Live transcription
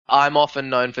I'm often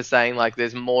known for saying like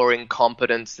there's more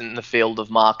incompetence in the field of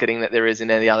marketing than there is in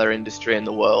any other industry in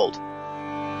the world.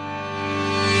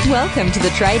 Welcome to the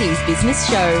Tradies Business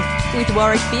Show with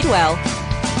Warwick Bidwell.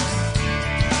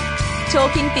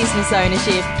 Talking business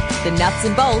ownership, the nuts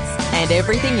and bolts, and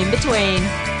everything in between.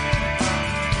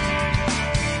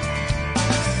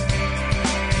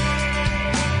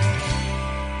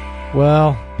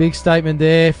 Well, big statement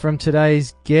there from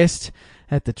today's guest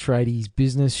at the Tradies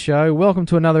Business Show. Welcome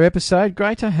to another episode.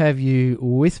 Great to have you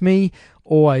with me.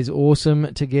 Always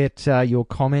awesome to get your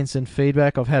comments and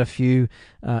feedback. I've had a few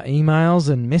emails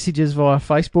and messages via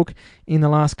Facebook in the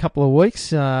last couple of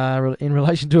weeks in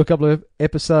relation to a couple of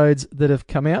episodes that have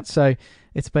come out. So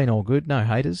it's been all good. No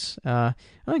haters. I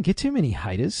don't get too many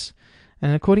haters.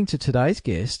 And according to today's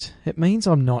guest, it means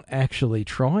I'm not actually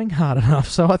trying hard enough.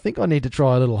 So I think I need to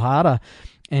try a little harder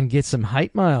and get some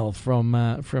hate mail from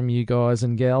you guys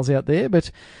and gals out there.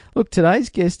 But look, today's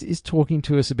guest is talking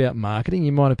to us about marketing.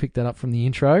 You might have picked that up from the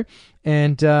intro.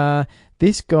 And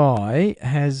this guy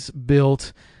has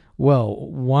built, well,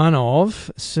 one of,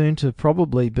 soon to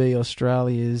probably be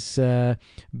Australia's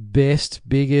best,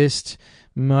 biggest,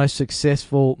 most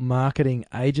successful marketing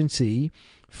agency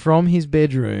from his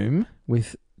bedroom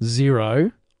with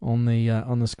 0 on the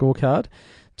scorecard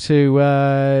to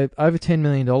over $10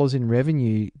 million in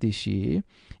revenue this year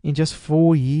in just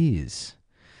 4 years.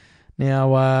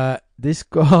 Now, this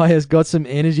guy has got some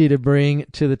energy to bring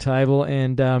to the table,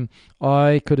 and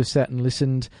I could have sat and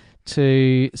listened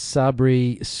to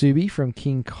Sabri Suby from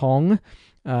King Kong.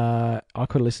 I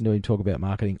could have listened to him talk about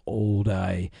marketing all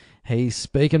day. He's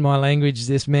speaking my language,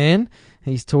 this man.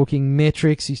 He's talking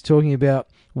metrics. He's talking about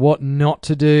what not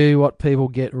to do, what people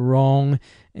get wrong,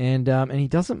 and he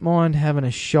doesn't mind having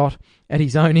a shot at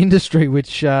his own industry,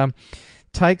 which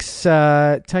takes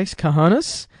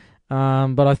cojones,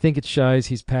 but I think it shows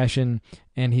his passion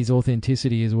and his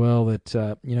authenticity as well,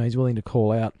 that he's willing to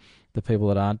call out the people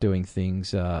that aren't doing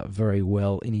things very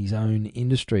well in his own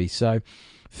industry. So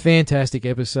fantastic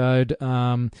episode.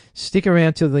 Stick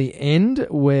around to the end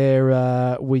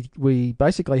where we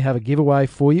basically have a giveaway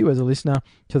for you as a listener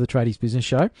to the Tradies Business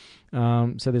Show.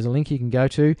 So there's a link you can go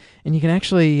to, and you can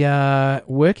actually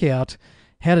work out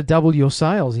how to double your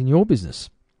sales in your business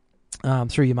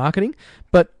through your marketing.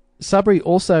 But Sabri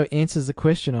also answers the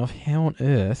question of how on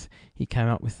earth he came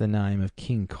up with the name of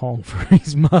King Kong for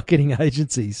his marketing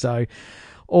agency. So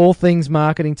all things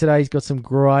marketing today. He's got some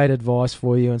great advice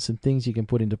for you and some things you can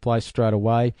put into place straight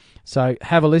away. So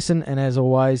have a listen, and as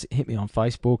always, hit me on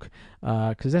Facebook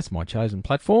because that's my chosen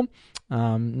platform,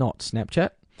 not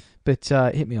Snapchat. But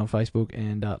hit me on Facebook,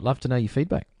 and love to know your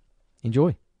feedback.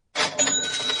 Enjoy.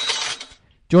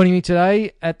 Joining me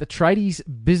today at the Tradies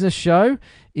Business Show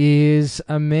is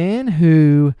a man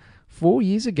who 4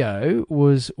 years ago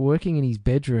was working in his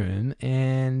bedroom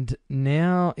and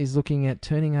now is looking at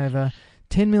turning over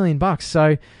 $10 million.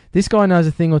 So this guy knows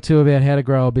a thing or two about how to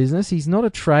grow a business. He's not a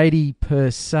tradie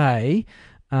per se,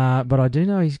 but I do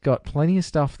know he's got plenty of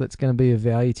stuff that's going to be of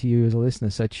value to you as a listener.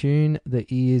 So tune the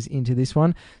ears into this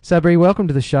one. Sabri, welcome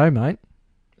to the show, mate.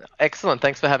 Excellent.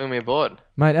 Thanks for having me aboard.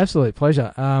 Mate, absolute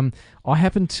pleasure. I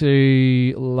happen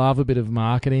to love a bit of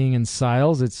marketing and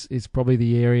sales. It's probably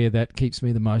the area that keeps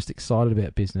me the most excited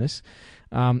about business.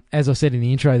 As I said in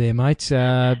the intro there, mate,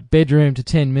 bedroom to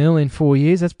 10 mil in 4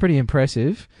 years. That's pretty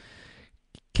impressive.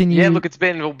 Can you... Yeah, look, it's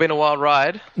been a wild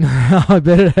ride. I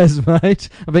bet it has, mate.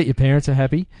 I bet your parents are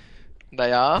happy.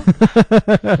 They are.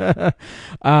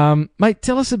 Mate,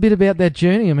 tell us a bit about that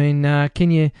journey. I mean,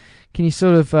 can you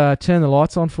sort of turn the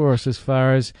lights on for us as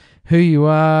far as who you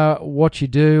are, what you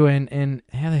do, and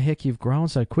how the heck you've grown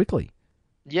so quickly?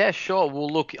 Yeah, sure. Well,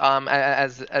 look,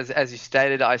 as you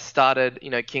stated, I started,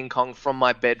 King Kong from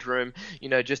my bedroom,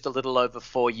 just a little over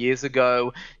 4 years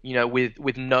ago,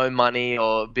 with no money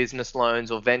or business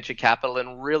loans or venture capital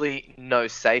and really no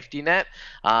safety net.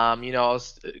 I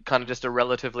was kind of just a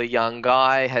relatively young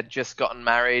guy, had just gotten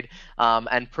married,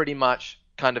 and pretty much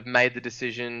kind of made the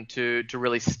decision to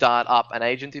really start up an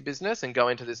agency business and go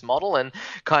into this model, and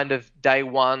kind of day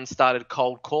one started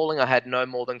cold calling. I had no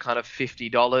more than kind of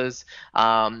 $50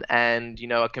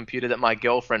 and a computer that my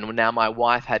girlfriend, well, now my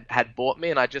wife, had bought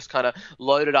me, and I just kind of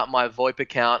loaded up my VoIP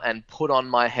account and put on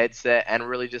my headset and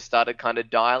really just started kind of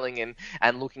dialing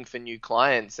and looking for new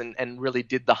clients, and really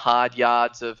did the hard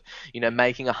yards of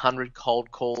making 100 cold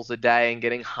calls a day and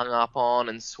getting hung up on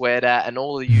and sweared at and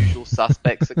all the usual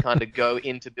suspects that kind of go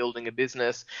into building a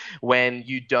business when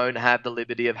you don't have the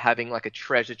liberty of having like a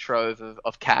treasure trove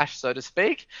of cash, so to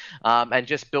speak, and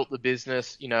just built the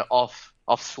business, off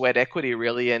sweat equity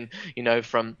really, and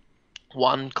from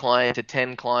one client to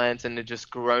 10 clients, and have just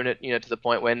grown it, to the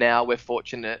point where now we're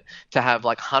fortunate to have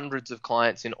like hundreds of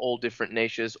clients in all different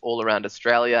niches all around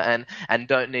Australia, and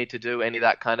don't need to do any of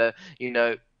that kind of,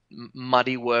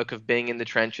 muddy work of being in the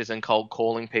trenches and cold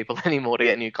calling people anymore to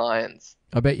get new clients.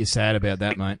 I bet you're sad about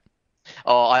that, mate.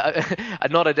 Oh,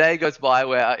 not a day goes by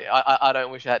where I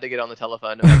don't wish I had to get on the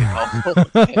telephone to make a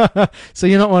cold call. So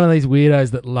you're not one of these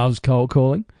weirdos that loves cold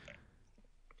calling?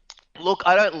 Look,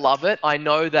 I don't love it. I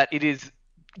know that it is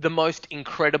the most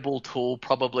incredible tool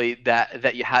probably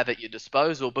that you have at your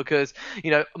disposal, because,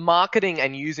 marketing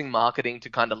and using marketing to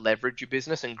kind of leverage your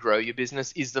business and grow your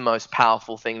business is the most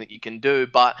powerful thing that you can do.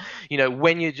 But,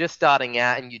 when you're just starting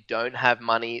out and you don't have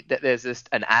money, that there's just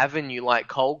an avenue like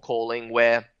cold calling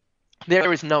where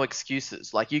there is no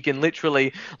excuses. Like, you can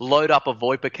literally load up a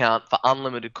VoIP account for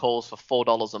unlimited calls for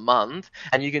 $4 a month,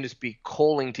 and you can just be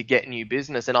calling to get new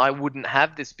business. And I wouldn't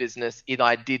have this business if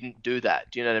I didn't do that.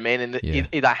 Do you know what I mean? And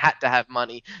if I had to have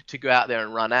money to go out there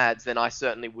and run ads, then I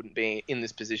certainly wouldn't be in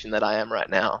this position that I am right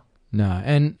now. No,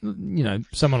 and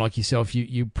someone like yourself,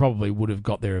 you probably would have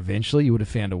got there eventually. You would have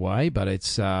found a way, but it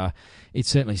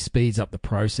certainly speeds up the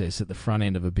process at the front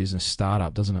end of a business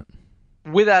startup, doesn't it?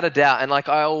 Without a doubt. And like,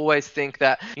 I always think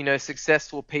that,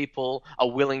 successful people are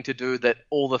willing to do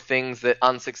all the things that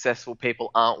unsuccessful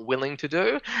people aren't willing to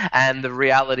do. And the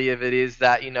reality of it is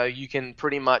that, you can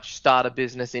pretty much start a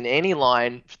business in any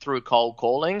line through cold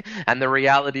calling. And the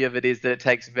reality of it is that it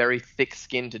takes very thick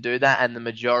skin to do that. And the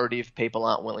majority of people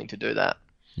aren't willing to do that.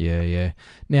 Yeah.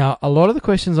 Now, a lot of the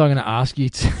questions I'm going to ask you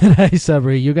today,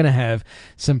 Sabri, you're going to have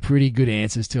some pretty good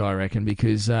answers to, I reckon,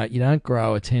 because you don't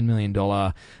grow a $10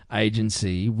 million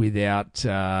agency without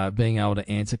being able to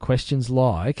answer questions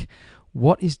like,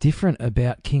 what is different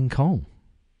about King Kong?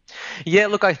 Yeah,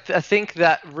 look, I think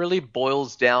that really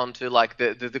boils down to like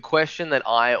the question that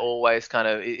I always kind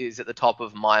of is at the top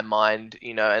of my mind,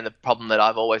 and the problem that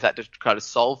I've always had to try to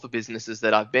solve for businesses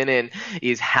that I've been in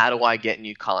is, how do I get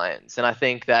new clients? And I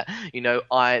think that,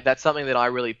 that's something that I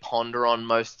really ponder on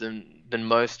than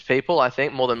most people. I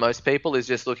think more than most people is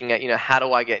just looking at, how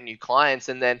do I get new clients?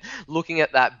 And then looking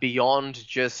at that beyond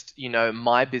just,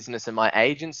 my business and my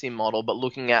agency model, but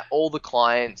looking at all the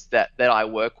clients that I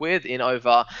work with in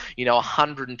over,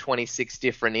 126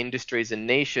 different industries and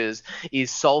niches, is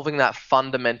solving that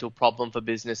fundamental problem for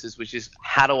businesses, which is,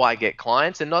 how do I get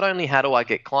clients? And not only how do I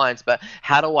get clients, but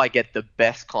how do I get the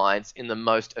best clients in the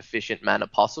most efficient manner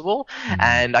possible?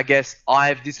 And I guess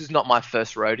this is not my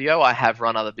first rodeo. I have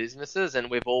run other businesses, and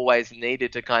we've always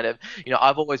needed to kind of,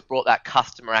 I've always brought that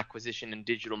customer acquisition and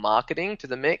digital marketing to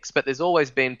the mix, but there's always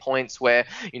been points where,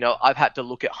 I've had to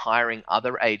look at hiring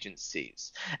other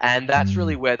agencies. And that's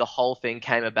really where the whole thing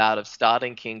came about of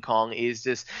starting King Kong, is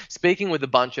just speaking with a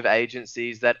bunch of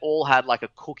agencies that all had like a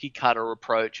cookie cutter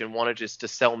approach and wanted just to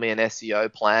sell me an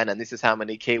SEO plan, and this is how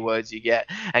many keywords you get,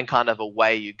 and kind of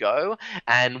away you go,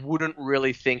 and wouldn't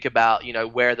really think about,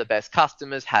 where are the best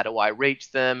customers, how do I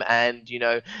reach them? And,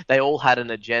 they all had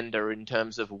an agenda in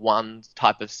terms of one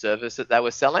type of service that they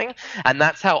were selling. And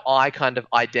that's how I kind of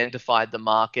identified the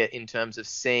market, in terms of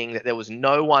seeing that there was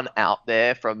no one out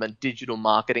there from a digital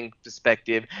marketing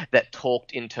perspective that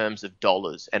talked in terms of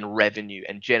dollars and revenue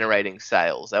and generating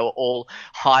sales. They were all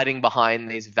hiding behind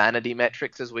these vanity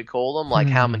metrics, as we call them, like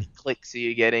how many clicks are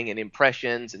you getting and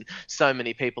impressions, and so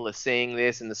many people are seeing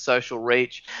this, and the social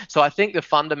reach. So I think the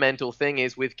fundamental thing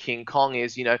is with King Kong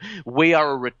is, we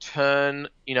are a return,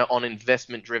 on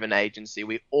investment driven agency.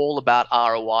 We're all about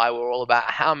ROI. We're all about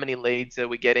how many leads are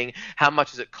we getting, how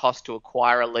much does it cost to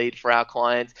acquire a lead for our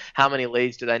clients, how many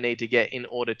leads do they need to get in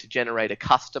order to generate a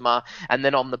customer, and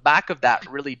then on the back of that,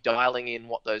 really dialing in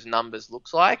what those numbers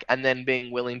looks like, and then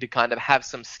being willing to kind of have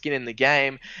some skin in the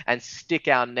game and stick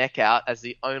our neck out as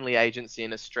the only agency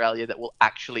in Australia that will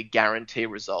actually guarantee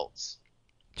results.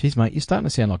 Jeez, mate, you're starting to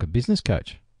sound like a business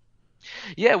coach.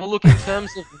 Yeah, well, look, in terms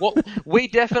of what we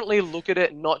definitely look at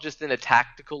it, not just in a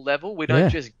tactical level. We don't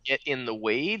just get in the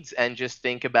weeds and just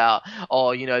think about,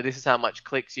 this is how much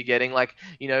clicks you're getting. Like,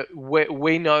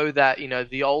 we know that,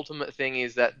 the ultimate thing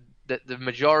is that the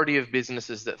majority of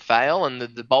businesses that fail, and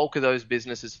the bulk of those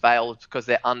businesses fail because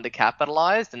they're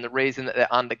undercapitalized. And the reason that they're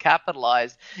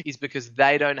undercapitalized is because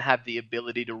they don't have the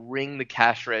ability to ring the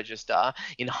cash register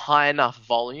in high enough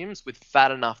volumes with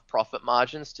fat enough profit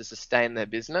margins to sustain their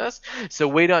business. So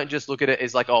we don't just look at it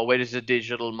as like, we're just a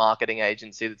digital marketing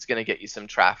agency that's going to get you some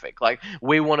traffic. Like,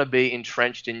 we want to be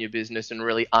entrenched in your business and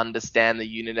really understand the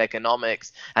unit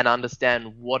economics and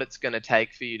understand what it's going to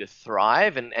take for you to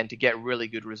thrive and to get really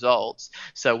good results,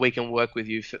 so we can work with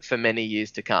you for many years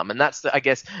to come. And that's I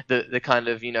guess the kind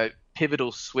of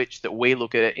pivotal switch that we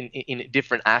look at it in a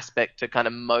different aspect to kind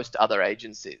of most other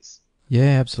agencies.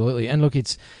 Yeah, absolutely. And look,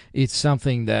 it's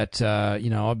something that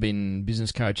I've been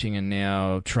business coaching and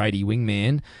now tradie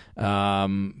wingman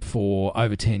for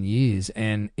over 10 years,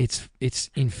 and it's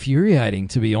infuriating,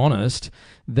 to be honest,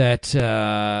 that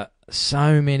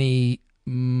so many.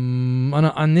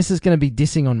 And this is going to be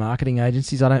dissing on marketing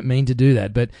agencies. I don't mean to do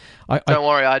that, but don't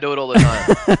worry, I do it all the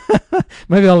time.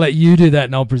 Maybe I'll let you do that,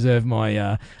 and I'll preserve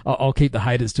my. I'll keep the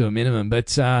haters to a minimum.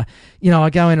 But I go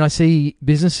in and I see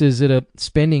businesses that are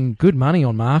spending good money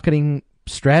on marketing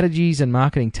strategies and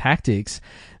marketing tactics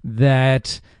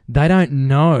that they don't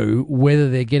know whether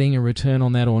they're getting a return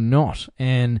on that or not,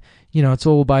 and it's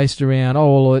all based around,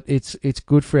 it's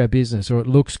good for our business, or it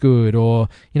looks good, or,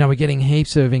 we're getting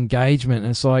heaps of engagement.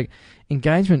 And it's like,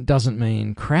 engagement doesn't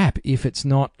mean crap if it's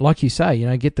not, like you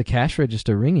say, get the cash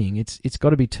register ringing. It's got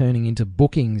to be turning into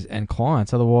bookings and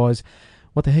clients. Otherwise,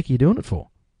 what the heck are you doing it for?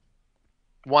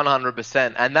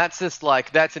 100%, and that's just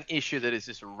that's an issue that is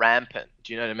just rampant.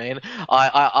 Do you know what I mean?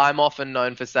 I'm often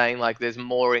known for saying there's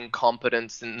more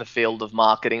incompetence in the field of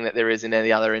marketing that there is in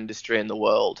any other industry in the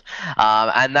world,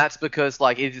 and that's because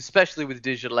especially with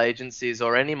digital agencies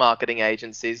or any marketing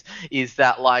agencies, is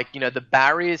that the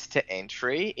barriers to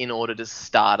entry in order to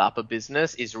start up a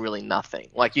business is really nothing.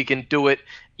 You can do it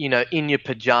in your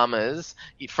pajamas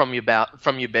from your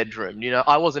bedroom.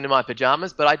 I wasn't in my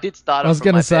pajamas, but I did start. I was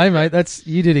going to say, bedroom. Mate,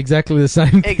 you did exactly the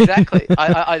same thing. Exactly,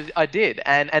 I did,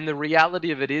 and the reality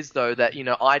of it is though that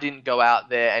I didn't go out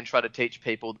there and try to teach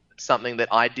people something that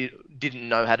I didn't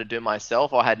know how to do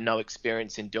myself or had no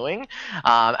experience in doing,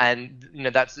 and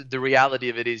that's the reality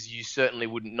of it. Is you certainly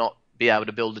would not be able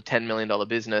to build a $10 million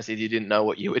business if you didn't know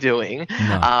what you were doing.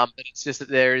 No. But it's just that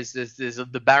there's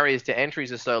the barriers to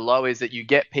entries are so low, is that you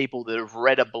get people that have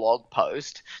read a blog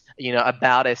post,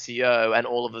 about SEO, and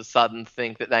all of a sudden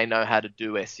think that they know how to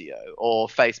do SEO or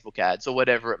Facebook ads or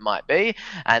whatever it might be.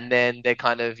 And then they're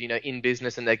kind of, in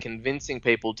business, and they're convincing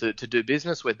people to do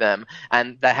business with them,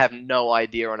 and they have no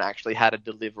idea on actually how to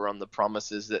deliver on the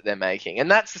promises that they're making. And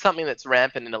that's something that's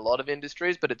rampant in a lot of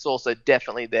industries, but it's also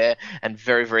definitely there and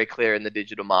very, very clear in the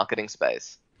digital marketing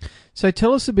space. So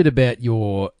tell us a bit about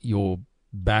your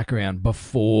background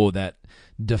before that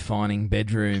defining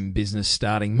bedroom business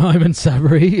starting moment,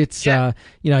 Sabri. It's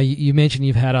you mentioned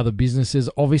you've had other businesses.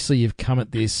 Obviously, you've come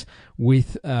at this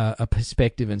with a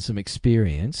perspective and some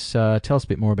experience. Tell us a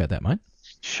bit more about that, mate.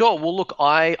 Sure. Well, look,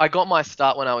 I got my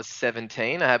start when I was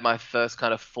 17. I had my first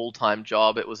kind of full-time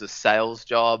job. It was a sales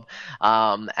job.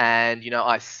 And,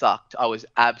 I sucked. I was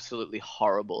absolutely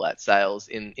horrible at sales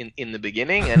in the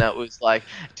beginning. And it was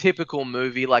typical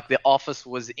movie. The office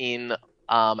was in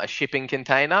a shipping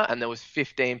container, and there was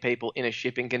 15 people in a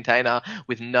shipping container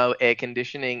with no air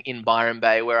conditioning in Byron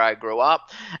Bay, where I grew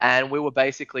up. And we were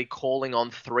basically calling on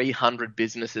 300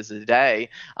 businesses a day,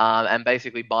 and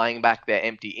basically buying back their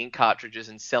empty ink cartridges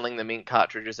and selling them ink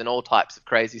cartridges and all types of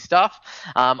crazy stuff.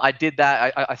 I did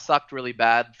that. I sucked really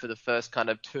bad for the first kind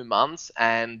of 2 months,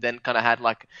 and then kind of had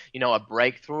a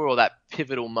breakthrough, or that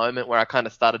pivotal moment where I kind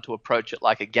of started to approach it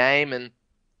like a game. And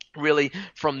really,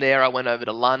 from there, I went over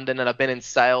to London, and I've been in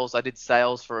sales. I did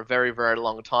sales for a very, very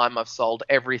long time. I've sold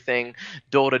everything,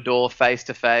 door-to-door,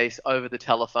 face-to-face, over the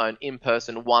telephone, in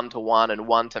person, one-to-one, and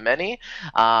one-to-many.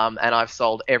 And I've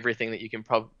sold everything that you can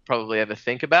probably ever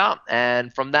think about.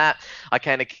 And from that, I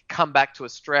kind of come back to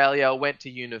Australia, went to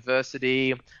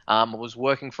university, was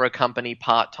working for a company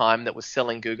part-time that was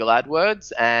selling Google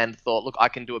AdWords, and thought, look, I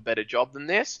can do a better job than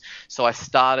this. So I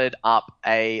started up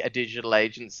a digital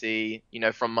agency,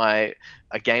 from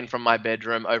my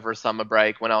bedroom over a summer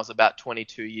break when I was about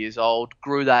 22 years old,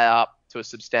 grew that up to a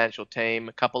substantial team,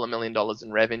 a couple of $1 million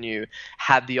in revenue,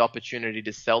 had the opportunity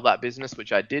to sell that business,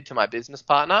 which I did to my business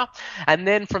partner. And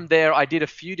then from there, I did a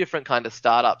few different kind of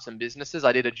startups and businesses.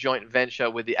 I did a joint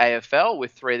venture with the AFL,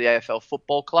 with 3 of the AFL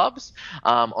football clubs,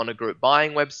 on a group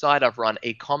buying website. I've run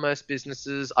e-commerce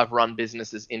businesses. I've run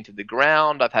businesses into the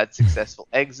ground. I've had successful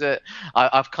exit.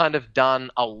 I've kind of done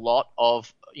a lot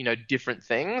of different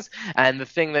things. And the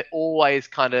thing that always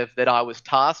that I was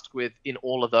tasked with in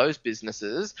all of those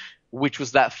businesses, which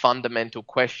was that fundamental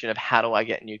question of how do I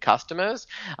get new customers?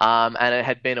 And it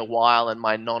had been a while, and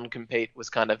my non-compete was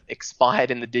kind of expired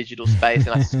in the digital space.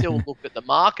 And I still looked at the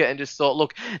market and just thought,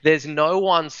 look, there's no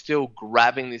one still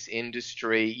grabbing this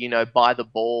industry, by the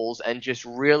balls, and just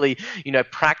really,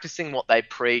 practicing what they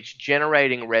preach,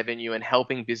 generating revenue and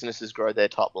helping businesses grow their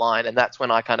top line. And that's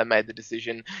when I kind of made the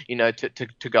decision,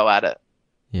 to go at it.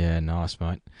 Yeah, nice,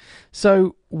 mate.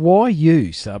 So why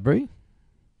you, Sabri?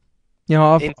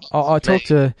 I talk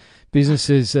to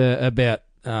businesses about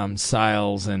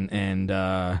sales and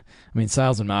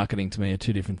sales and marketing to me are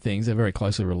two different things. They're very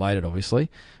closely related, obviously.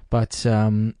 But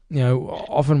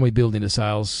often we build into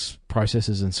sales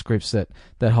processes and scripts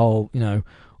that whole,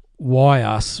 why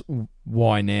us,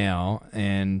 why now?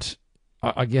 And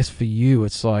I guess for you,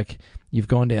 it's like you've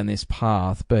gone down this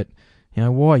path, but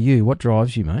why you? What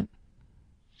drives you, mate?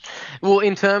 Well,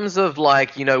 in terms of why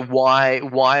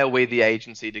are we the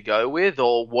agency to go with,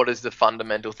 or what is the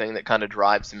fundamental thing that kind of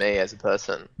drives me as a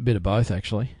person? A bit of both,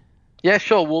 actually. Yeah,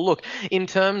 sure. Well, look, in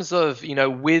terms of,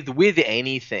 with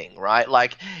anything, right?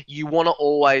 Like, you want to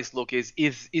always look, is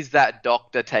that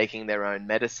doctor taking their own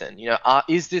medicine?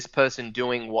 Is this person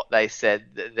doing what they said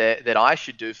that I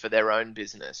should do for their own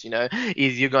business?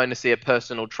 Is you're going to see a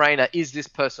personal trainer? Is this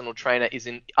personal trainer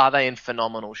are they in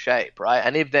phenomenal shape, right?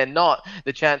 And if they're not,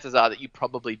 the chances are that you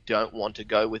probably don't want to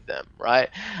go with them, right?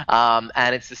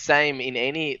 And it's the same in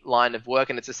any line of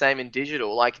work, and it's the same in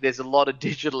digital. Like, there's a lot of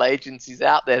digital agencies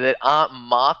out there that aren't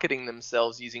marketing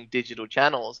themselves using digital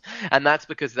channels, and that's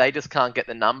because they just can't get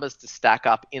the numbers to stack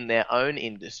up in their own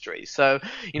industry. So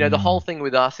the whole thing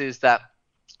with us is that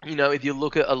if you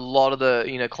look at a lot of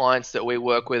the clients that we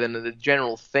work with, and the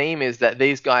general theme is that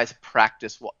these guys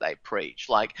practice what they preach.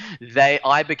 Like,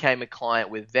 I became a client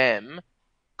with them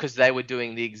because they were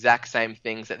doing the exact same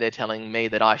things that they're telling me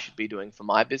that I should be doing for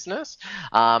my business.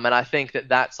 And I think that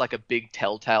that's like a big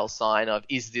telltale sign of,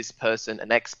 is this person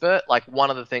an expert? Like, one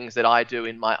of the things that I do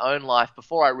in my own life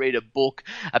before I read a book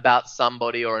about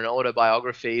somebody or an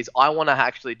autobiography is I want to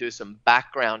actually do some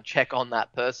background check on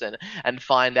that person and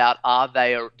find out, are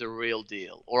they the real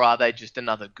deal, or are they just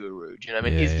another guru? Do you know what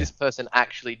I mean? Is this person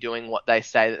actually doing what they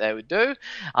say that they would do?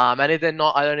 And if they're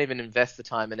not, I don't even invest the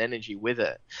time and energy with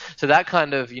it. So that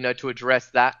kind of, to address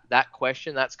that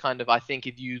question, that's kind of, I think,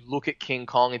 if you look at King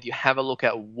Kong, if you have a look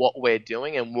at what we're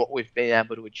doing and what we've been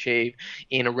able to achieve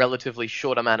in a relatively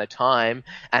short amount of time,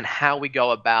 and how we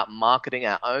go about marketing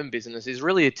our own business, is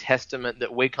really a testament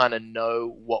that we kind of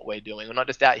know what we're doing. We're not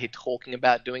just out here talking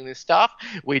about doing this stuff.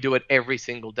 We do it every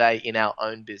single day in our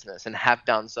own business, and have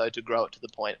done so to grow it to the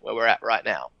point where we're at right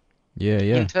now. Yeah.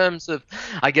 In terms of,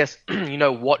 I guess,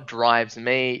 what drives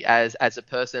me as a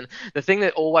person, the thing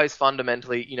that always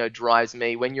fundamentally, drives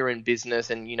me when you're in business,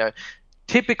 and,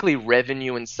 typically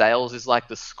revenue and sales is like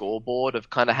the scoreboard of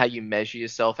kind of how you measure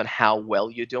yourself and how well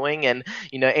you're doing. And,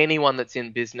 anyone that's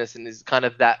in business and is kind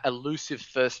of that elusive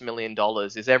first $1 million,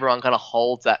 is everyone kind of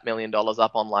holds that $1 million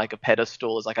up on like a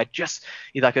pedestal. It's like,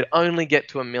 if I could only get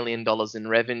to $1 million in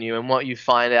revenue. And what you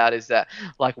find out is that,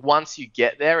 like, once you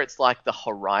get there, it's like the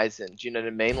horizon. Do you know what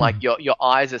I mean? Like, your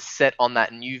eyes are set on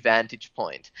that new vantage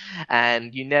point,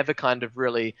 and you never kind of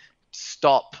really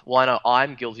stop. Why not?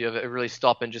 I'm guilty of it. Really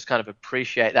stop and just kind of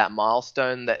appreciate that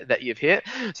milestone that you've hit.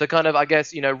 So kind of, I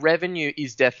guess, revenue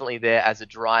is definitely there as a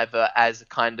driver, as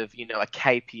kind of, a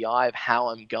KPI of how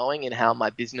I'm going and how my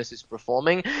business is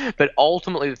performing. But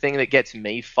ultimately, the thing that gets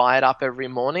me fired up every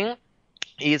morning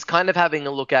is kind of having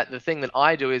a look at, the thing that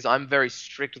I do is I'm very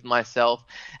strict with myself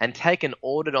and take an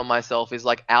audit on myself, is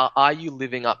like, are you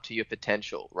living up to your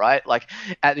potential, right? Like,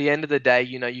 at the end of the day,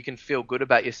 you can feel good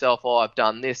about yourself. Oh, I've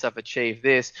done this, I've achieved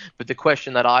this. But the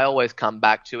question that I always come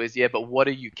back to is, but what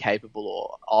are you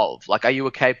capable of? Like, are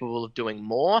you capable of doing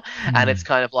more? And it's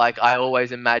kind of like, I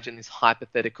always imagine this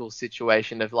hypothetical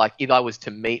situation of, like, if I was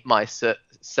to meet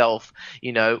myself,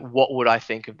 what would I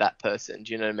think of that person?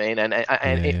 Do you know what I mean?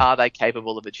 And are they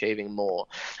capable of achieving more?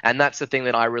 And that's the thing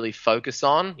that I really focus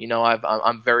on.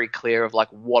 I'm very clear of like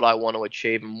what I want to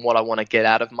achieve and what I want to get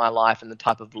out of my life, and the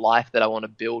type of life that I want to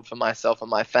build for myself and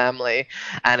my family.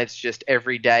 And it's just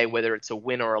every day, whether it's a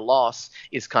win or a loss,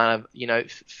 is kind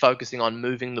of, focusing on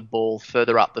moving the ball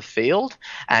further up the field,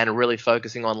 and really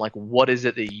focusing on like, what is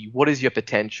your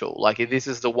potential? Like, if this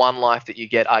is the one life that you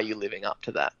get, are you living up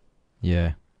to that?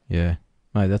 Yeah,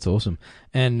 mate, that's awesome.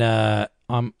 And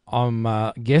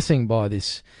I'm guessing by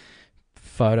this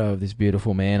photo of this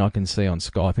beautiful man I can see on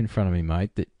Skype in front of me,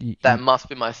 mate, that must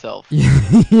be myself.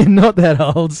 You're not that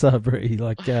old, Sabri.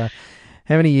 Like, how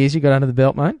many years you got under the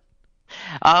belt, mate?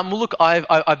 Well, look,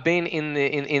 I've been in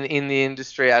the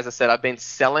industry, as I said. I've been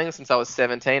selling since I was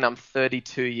 17. I'm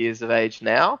 32 years of age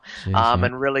now. Jeez,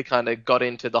 and really kind of got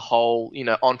into the whole,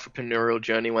 entrepreneurial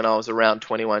journey when I was around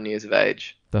 21 years of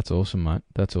age. That's awesome, mate.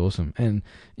 That's awesome. And,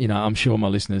 I'm sure my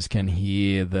listeners can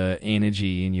hear the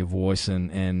energy in your voice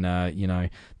and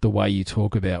the way you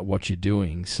talk about what you're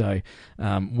doing. So,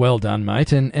 well done,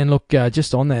 mate. And look,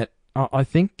 just on that, I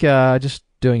think just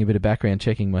doing a bit of background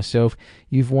checking myself,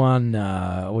 you've won,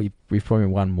 or you've probably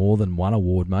won more than one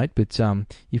award, mate, but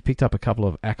you've picked up a couple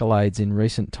of accolades in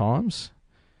recent times.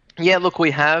 Yeah, look,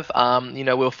 we have. We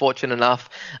were fortunate enough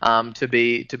to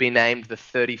be named the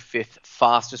 35th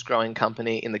fastest growing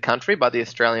company in the country by the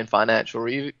Australian Financial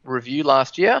Review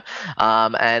last year,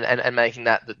 and making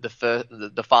that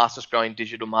the fastest growing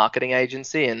digital marketing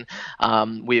agency.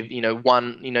 And we've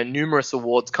won numerous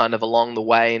awards kind of along the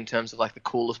way in terms of like the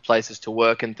coolest places to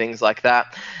work and things like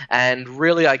that. And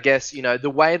really, I guess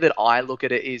the way that I look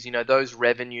at it is those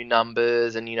revenue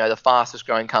numbers and the fastest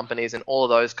growing companies and all of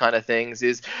those kind of things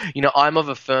is I'm of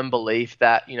a firm belief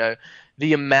that,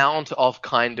 the amount of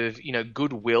kind of,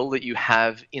 goodwill that you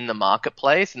have in the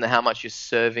marketplace and how much you're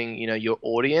serving, your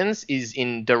audience is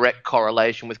in direct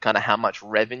correlation with kind of how much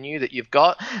revenue that you've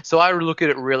got. So I look at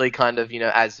it really kind of,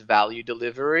 as value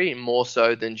delivery more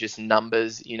so than just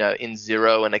numbers, in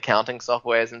Xero and accounting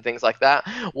softwares and things like that.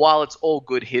 While it's all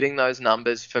good hitting those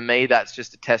numbers, for me, that's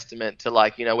just a testament to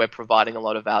like, we're providing a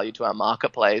lot of value to our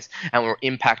marketplace and we're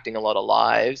impacting a lot of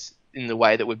lives in the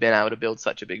way that we've been able to build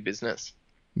such a big business.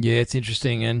 Yeah, it's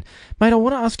interesting. And, mate, I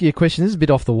want to ask you a question. This is a bit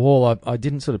off the wall. I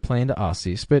didn't sort of plan to ask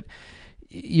this, but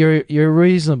you're a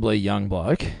reasonably young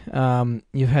bloke.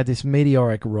 You've had this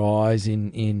meteoric rise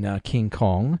in King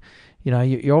Kong.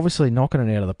 You're obviously knocking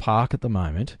it out of the park at the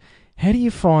moment. How do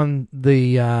you find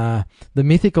the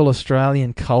mythical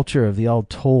Australian culture of the old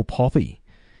tall poppy?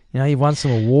 You've won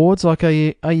some awards. Like, are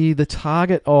you the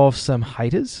target of some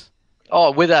haters?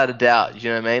 Oh, without a doubt. You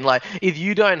know what I mean? Like, if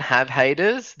you don't have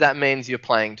haters, that means you're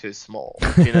playing too small.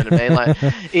 You know what I mean? Like,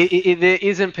 there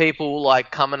isn't people like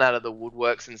coming out of the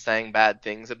woodworks and saying bad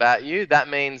things about you. That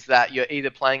means that you're either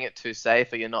playing it too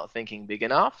safe or you're not thinking big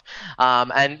enough.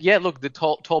 And yeah, look, the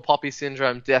tall poppy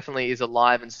syndrome definitely is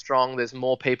alive and strong. There's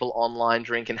more people online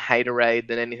drinking haterade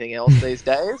than anything else these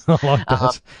days. I like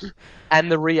that. And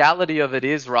the reality of it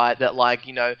is, right, that like,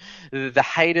 the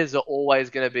haters are always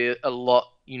going to be a lot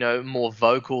more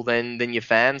vocal than your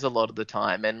fans a lot of the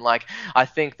time. And like, I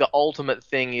think the ultimate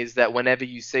thing is that whenever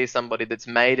you see somebody that's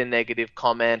made a negative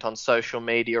comment on social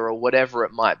media or whatever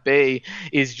it might be,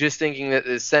 is just thinking that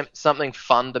there's something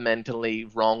fundamentally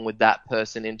wrong with that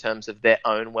person in terms of their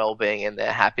own well-being and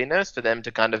their happiness for them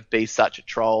to kind of be such a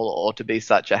troll or to be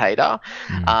such a hater.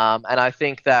 And I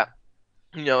think that,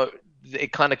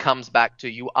 it kind of comes back to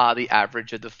you are the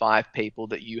average of the 5 people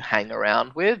that you hang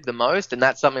around with the most. And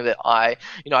that's something that I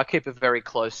keep a very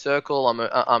close circle.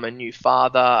 I'm a new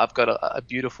father. I've got a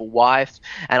beautiful wife,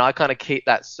 and I kind of keep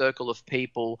that circle of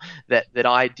people that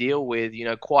I deal with,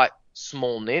 quite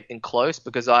small knit and close,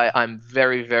 because I'm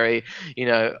very, very,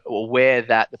 aware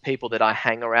that the people that I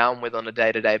hang around with on a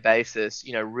day-to-day basis,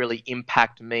 really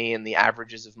impact me and the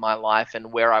averages of my life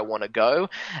and where I want to go.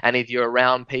 And if you're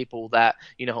around people that,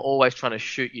 always trying to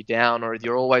shoot you down, or if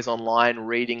you're always online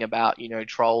reading about,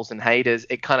 trolls and haters,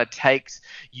 it kind of takes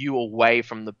you away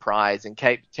from the prize and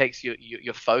takes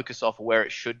your focus off where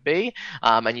it should be.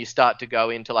 And you start to go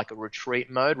into like a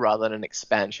retreat mode rather than an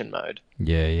expansion mode.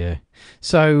 Yeah.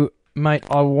 So, mate,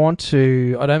 I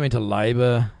don't mean to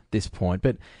labour this point,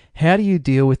 but how do you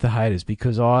deal with the haters?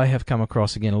 Because I have come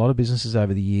across, again, a lot of businesses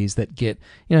over the years that get,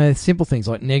 simple things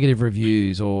like negative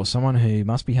reviews, or someone who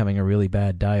must be having a really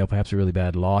bad day or perhaps a really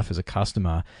bad life as a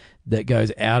customer that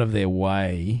goes out of their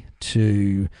way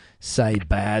to say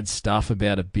bad stuff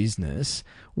about a business.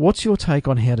 What's your take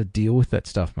on how to deal with that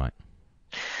stuff, mate?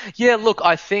 Yeah, look,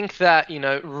 I think that,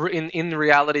 in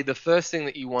reality, the first thing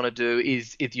that you want to do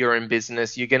is, if you're in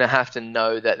business, you're going to have to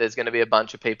know that there's going to be a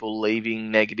bunch of people leaving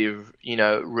negative,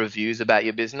 reviews about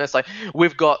your business. Like,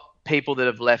 we've got people that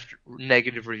have left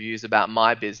negative reviews about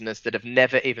my business that have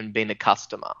never even been a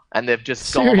customer, and they've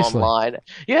just gone online.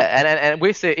 Yeah, and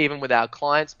we see it even with our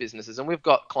clients' businesses, and we've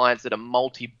got clients that are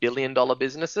multi-billion-dollar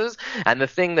businesses. And the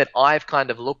thing that I've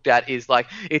kind of looked at is like,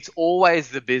 it's always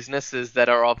the businesses that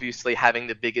are obviously having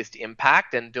the biggest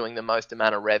impact and doing the most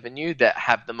amount of revenue that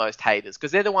have the most haters,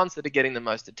 because they're the ones that are getting the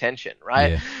most attention,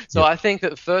 right? Yeah. So I think that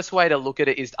the first way to look at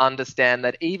it is to understand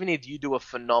that even if you do a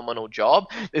phenomenal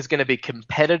job, there's going to be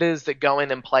competitors that go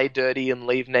in and play dirty and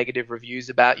leave negative reviews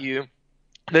about you.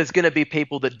 There's going to be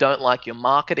people that don't like your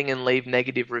marketing and leave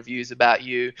negative reviews about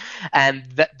you. And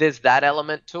there's that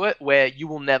element to it where you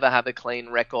will never have a clean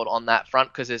record on that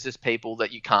front, because there's just people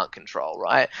that you can't control,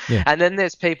 right? Yeah. And then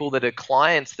there's people that are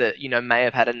clients that, may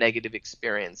have had a negative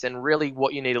experience. And really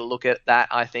what you need to look at that,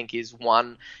 I think, is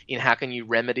one, in how can you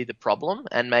remedy the problem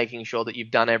and making sure that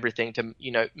you've done everything to,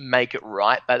 make it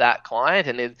right by that client.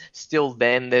 And if still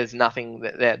then there's nothing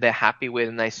that they're happy with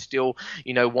and they still,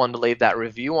 want to leave that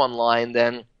review online,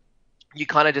 then you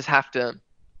kind of just have to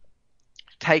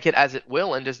take it as it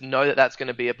will and just know that that's going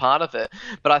to be a part of it.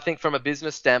 But I think from a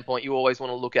business standpoint, you always want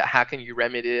to look at how can you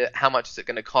remedy it, how much is it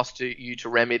going to cost you to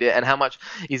remedy it, and how much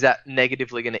is that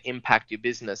negatively going to impact your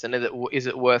business, and is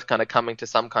it worth kind of coming to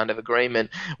some kind of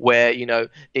agreement where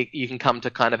you can come to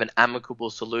kind of an amicable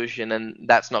solution, and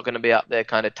that's not going to be up there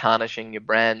kind of tarnishing your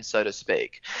brand, so to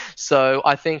speak. So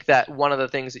I think that one of the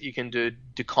things that you can do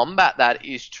to combat that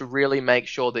is to really make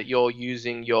sure that you're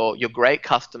using your great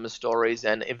customer stories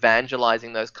and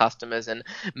evangelizing those customers and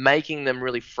making them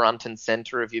really front and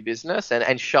center of your business,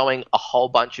 and showing a whole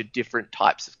bunch of different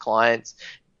types of clients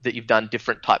that you've done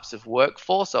different types of work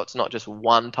for, so it's not just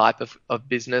one type of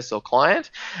business or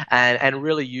client, and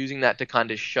really using that to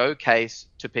kind of showcase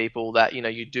to people that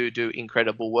you do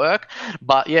incredible work.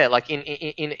 But yeah, like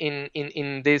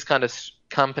in these kind of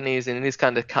companies and in these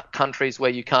kind of countries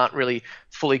where you can't really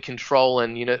fully control,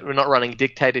 and we're not running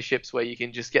dictatorships where you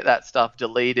can just get that stuff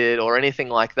deleted or anything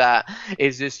like that,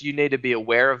 is just you need to be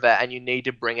aware of that, and you need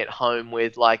to bring it home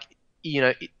with, like,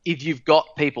 if you've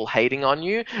got people hating on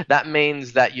you, that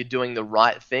means that you're doing the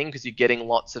right thing because you're getting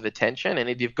lots of attention. And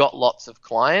if you've got lots of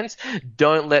clients,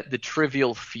 don't let the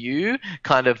trivial few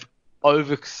kind of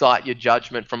oversight your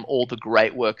judgment from all the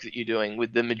great work that you're doing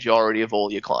with the majority of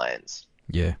all your clients.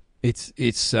 Yeah, it's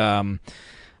I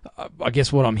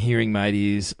guess what I'm hearing, mate,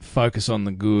 is focus on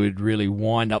the good, really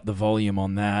wind up the volume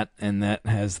on that, and that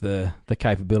has the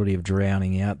capability of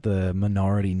drowning out the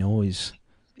minority noise.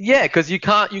 Yeah, because you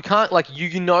can't like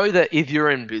that if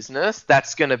you're in business,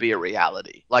 that's going to be a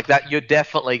reality. Like that, you're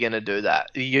definitely going to do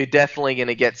that. You're definitely going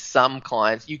to get some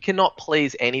clients. You cannot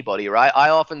please anybody, right? I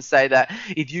often say that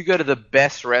if you go to the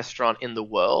best restaurant in the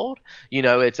world,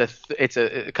 it's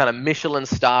a kind of Michelin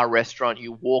star restaurant.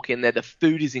 You walk in there, the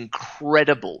food is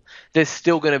incredible. There's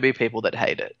still going to be people that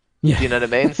hate it. Yeah. Do you know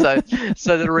what I mean?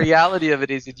 So the reality of it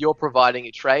is, if you're providing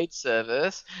a trade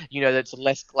service, that's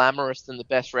less glamorous than the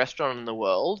best restaurant in the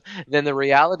world, then the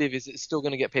reality of it is it's still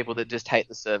going to get people that just hate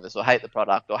the service or hate the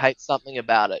product or hate something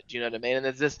about it. Do you know what I mean? And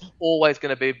there's just always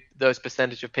going to be those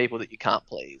percentage of people that you can't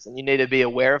please. And you need to be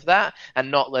aware of that and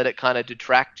not let it kind of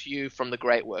detract you from the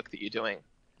great work that you're doing.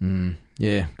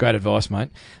 Yeah, great advice, mate.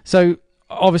 So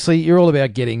obviously you're all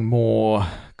about getting more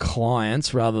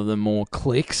clients rather than more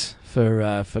clicks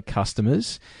for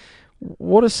customers.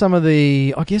 What are some of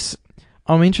the, I guess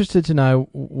I'm interested to know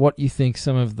what you think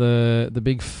some of the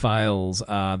big fails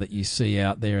are that you see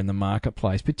out there in the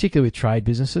marketplace, particularly with trade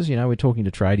businesses. We're talking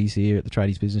to tradies here at the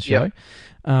Tradies Business Show.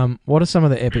 Yep. What are some of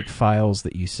the epic fails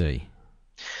that you see?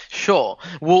 Sure.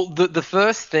 Well, the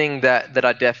first thing that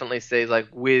I definitely see is like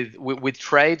with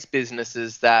trades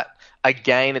businesses that,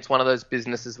 again, it's one of those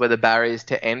businesses where the barriers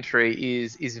to entry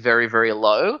is very, very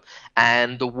low,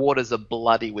 and the waters are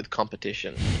bloody with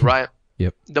competition, right?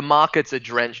 Yep. The markets are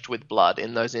drenched with blood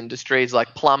in those industries.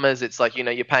 Like plumbers, it's like,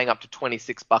 you're paying up to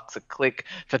 $26 a click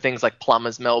for things like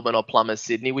Plumbers Melbourne or Plumbers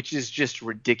Sydney, which is just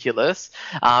ridiculous.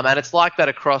 And it's like that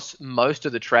across most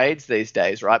of the trades these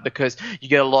days, right? Because you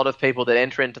get a lot of people that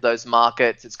enter into those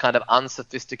markets. It's kind of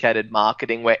unsophisticated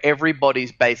marketing where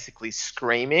everybody's basically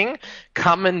screaming,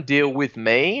 come and deal with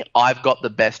me. I've got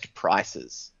the best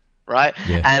prices. Right?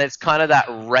 Yeah. And it's kind of that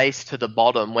race to the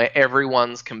bottom where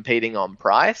everyone's competing on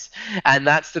price. And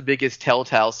that's the biggest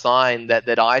telltale sign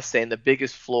that I see, and the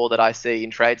biggest flaw that I see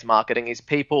in trades marketing is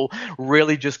people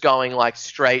really just going like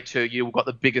straight to, you've got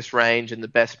the biggest range and the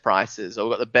best prices, or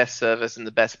we've got the best service and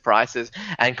the best prices,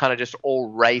 and kind of just all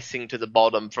racing to the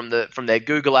bottom from their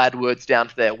Google AdWords down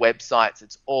to their websites.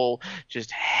 It's all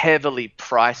just heavily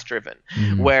price driven,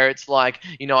 where it's like,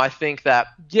 I think that,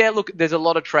 yeah, look, there's a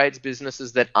lot of trades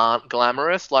businesses that aren't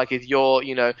glamorous. Like if you're,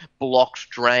 blocked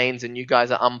drains and you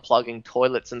guys are unplugging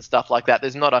toilets and stuff like that,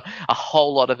 there's not a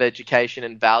whole lot of education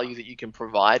and value that you can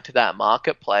provide to that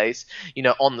marketplace,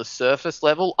 on the surface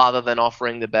level, other than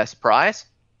offering the best price.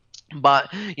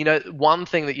 But, one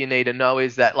thing that you need to know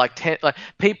is that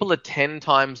people are 10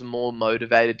 times more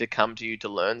motivated to come to you to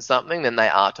learn something than they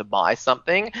are to buy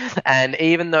something. And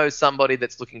even though somebody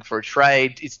that's looking for a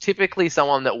trade is typically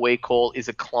someone that we call is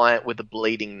a client with a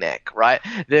bleeding neck, right?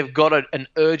 They've got an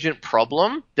urgent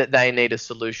problem that they need a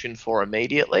solution for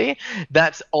immediately.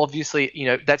 That's obviously,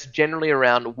 that's generally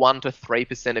around 1 to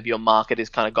 3% of your market has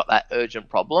kind of got that urgent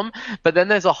problem. But then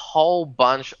there's a whole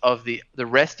bunch of the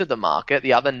rest of the market,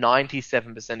 the other 90%,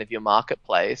 97% of your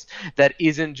marketplace that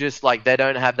isn't just like they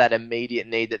don't have that immediate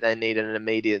need that they need an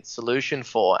immediate solution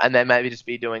for, and they maybe just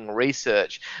be doing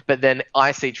research. But then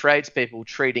I see tradespeople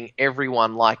treating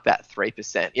everyone like that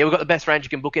 3%. Yeah, we've got the best range you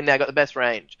can book in now, got the best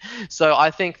range. So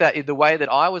I think that the way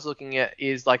that I was looking at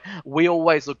is like we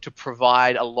always look to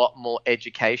provide a lot more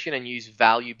education and use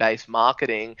value-based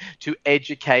marketing to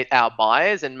educate our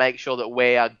buyers and make sure that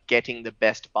we are getting the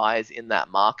best buyers in that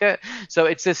market. So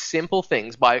it's just simple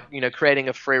things by, creating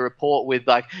a free report with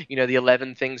like, the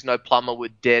 11 things no plumber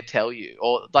would dare tell you,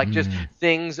 or like just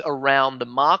things around the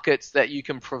markets that you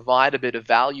can provide a bit of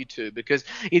value to. Because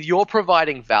if you're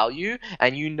providing value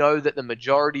and you know that the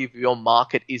majority of your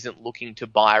market isn't looking to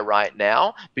buy right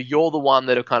now, but you're the one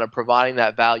that are kind of providing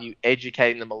that value,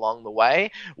 educating them along the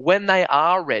way, when they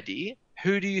are ready,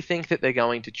 who do you think that they're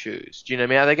going to choose? Do you know what I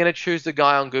mean? Are they going to choose the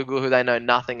guy on Google who they know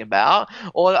nothing about?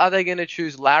 Or are they going to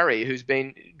choose Larry, who's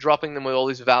been dropping them with all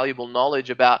this valuable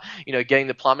knowledge about, getting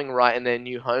the plumbing right in their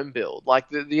new home build? Like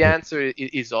the answer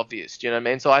is obvious. Do you know what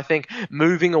I mean? So I think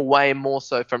moving away more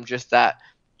so from just that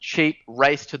cheap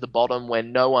race to the bottom where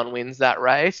no one wins that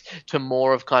race to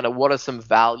more of kind of what are some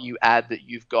value add that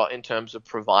you've got in terms of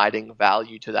providing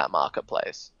value to that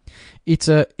marketplace. It's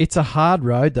a hard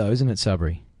road though, isn't it,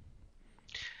 Sabri?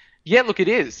 Yeah, look, it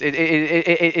is.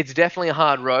 It's definitely a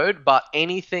hard road, but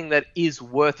anything that is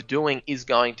worth doing is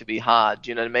going to be hard. Do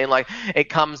you know what I mean? Like, it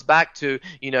comes back to,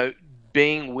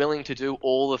 being willing to do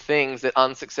all the things that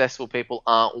unsuccessful people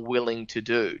aren't willing to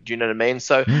do. Do you know what I mean?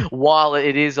 So while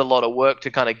it is a lot of work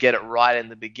to kind of get it right in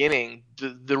the beginning,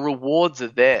 the rewards are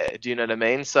there. Do you know what I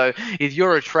mean? So if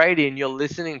you're a tradie and you're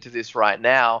listening to this right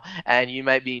now and you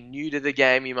may be new to the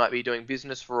game, you might be doing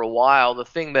business for a while, the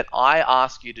thing that I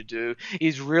ask you to do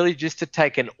is really just to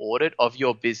take an audit of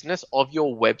your business, of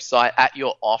your website, at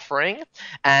your offering,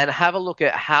 and have a look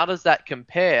at how does that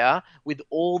compare with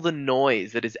all the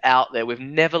noise that is out there. We've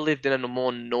never lived in a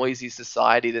more noisy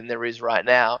society than there is right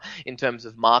now in terms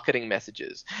of marketing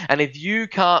messages. And if you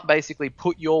can't basically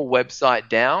put your website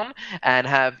down and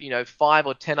have 5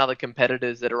 or 10 other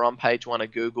competitors that are on page 1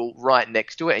 of Google right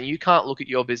next to it, and you can't look at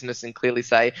your business and clearly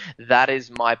say that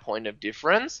is my point of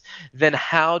difference, then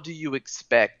how do you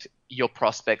expect your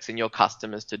prospects and your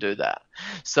customers to do that?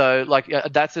 So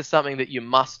that's just something that you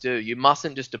must do. You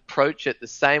mustn't just approach it the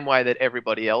same way that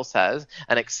everybody else has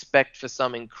and expect for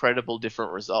some incredible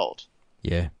different result.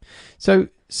 Yeah. So,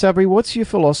 Sabri, what's your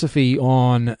philosophy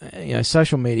on,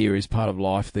 social media is part of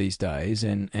life these days,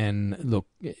 and look,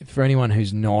 for anyone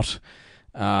who's not,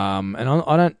 and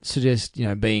I don't suggest,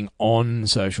 being on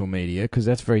social media, because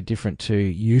that's very different to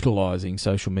utilising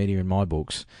social media in my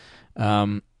books.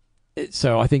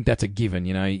 So I think that's a given,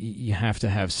 you have to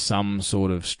have some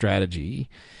sort of strategy.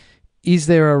 Is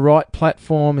there a right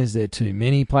platform? Is there too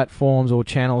many platforms or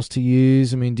channels to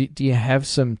use? I mean, do you have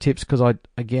some tips? Because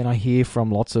I hear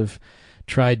from lots of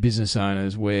trade business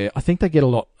owners where I think they get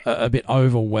a bit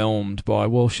overwhelmed by,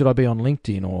 well, should I be on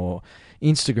LinkedIn or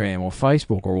Instagram or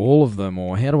Facebook or all of them,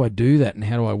 or how do I do that and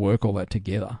how do I work all that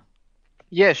together?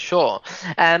 Yeah, sure.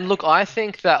 And look, I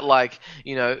think that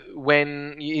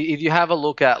if you have a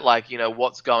look at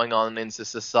what's going on in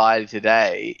society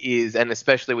today and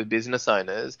especially with business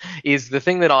owners, is the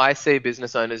thing that I see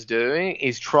business owners doing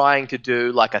is trying to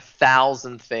do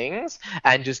 1,000 things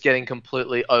and just getting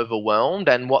completely overwhelmed.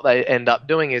 And what they end up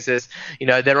doing is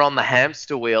they're on the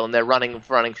hamster wheel and they're running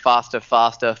faster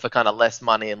for kind of less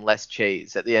money and less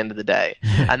cheese at the end of the day.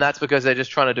 And that's because they're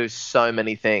just trying to do so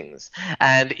many things.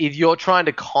 And if you're trying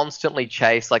to constantly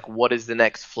chase what is the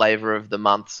next flavor of the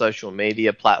month social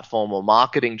media platform or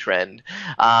marketing trend,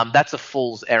 that's a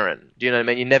fool's errand. Do you know what I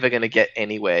mean? You're never going to get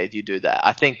anywhere if you do that.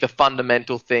 I think the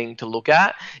fundamental thing to look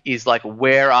at is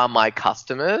where are my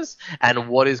customers and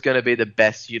what is going to be the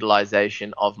best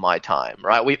utilization of my time,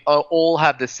 right? We all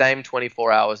have the same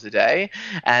 24 hours a day,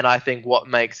 and I think what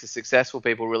makes the successful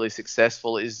people really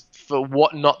successful is for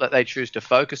what not that they choose to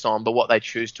focus on, but what they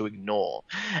choose to ignore.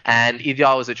 And if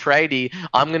I was a tradie,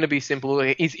 I'm going to be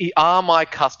simple. Are my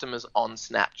customers on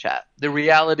Snapchat? The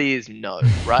reality is no,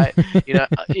 right?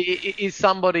 Is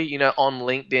somebody, on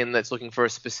LinkedIn that's looking for a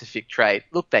specific trade?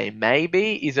 Look, they may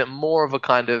be. Is it more of a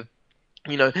kind of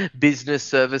business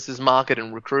services market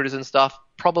and recruiters and stuff?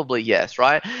 Probably yes,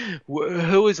 right?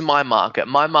 Who is my market?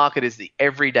 My market is the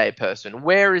everyday person.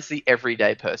 Where is the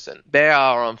everyday person? They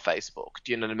are on Facebook.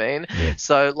 Do you know what I mean? Yeah.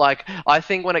 So I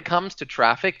think when it comes to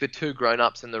traffic, the two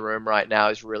grown-ups in the room right now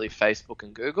is really Facebook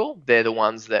and Google. They're the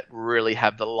ones that really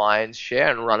have the lion's share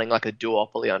and running like a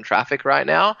duopoly on traffic right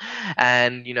now.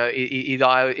 And,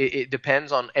 it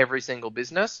depends on every single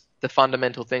business. The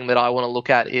fundamental thing that I want to look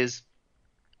at is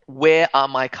where are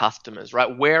my customers,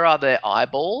 right? Where are their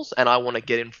eyeballs? And I want to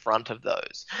get in front of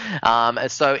those.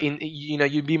 And so,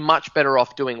 you'd be much better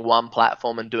off doing one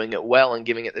platform and doing it well and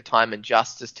giving it the time and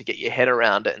justice to get your head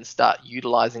around it and start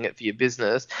utilizing it for your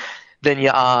business than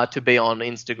you are to be on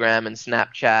Instagram and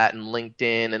Snapchat and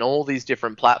LinkedIn and all these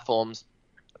different platforms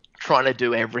trying to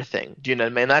do everything. Do you know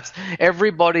what I mean? That's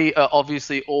everybody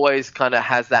obviously always kind of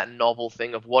has that novel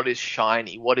thing of what is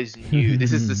shiny, what is new.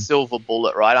 This is the silver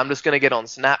bullet, right? I'm just going to get on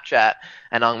Snapchat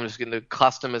and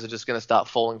customers are just going to start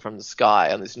falling from the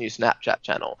sky on this new Snapchat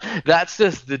channel. That's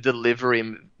just the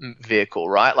delivery vehicle,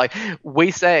 right? Like we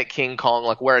say at King Kong,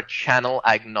 like we're a channel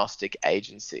agnostic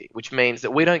agency, which means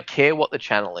that we don't care what the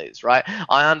channel is, right?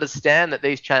 I understand that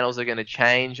these channels are going to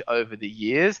change over the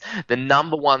years. The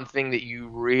number one thing that you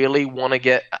really want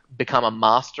to become a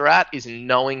master at is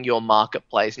knowing your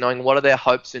marketplace, knowing what are their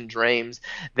hopes and dreams,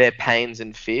 their pains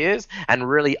and fears, and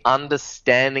really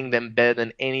understanding them better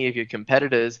than any of your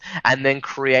competitors, and then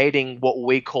creating what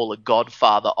we call a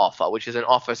Godfather offer, which is an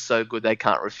offer so good they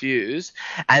can't refuse,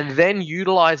 and then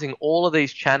utilizing all of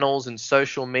these channels and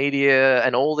social media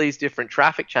and all these different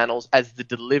traffic channels as the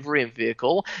delivery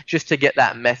vehicle just to get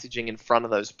that messaging in front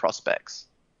of those prospects.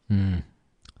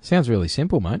 Sounds really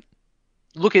simple, mate.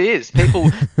 Look, it is. People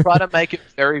try to make it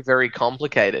very, very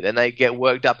complicated, and they get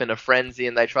worked up in a frenzy,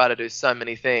 and they try to do so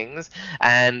many things,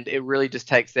 and it really just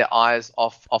takes their eyes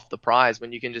off the prize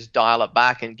when you can just dial it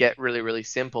back and get really, really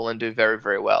simple and do very,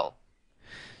 very well.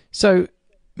 So,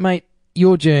 mate,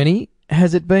 your journey,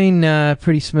 has it been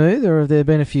pretty smooth, or have there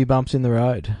been a few bumps in the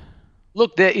road?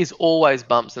 Look, there is always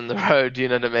bumps in the road, you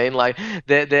know what I mean? Like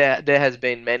there has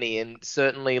been many, and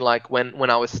certainly like when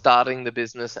I was starting the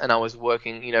business and I was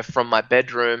working, from my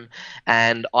bedroom,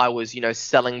 and I was,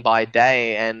 selling by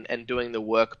day and doing the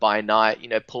work by night,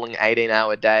 pulling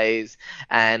 18-hour days,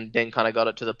 and then kind of got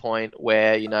it to the point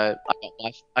where,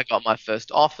 I got my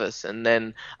first office, and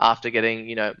then after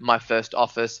getting, my first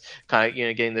office, kind of,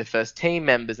 getting the first team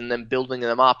members and then building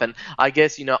them up. And I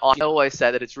guess, I always say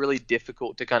that it's really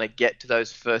difficult to kind of get to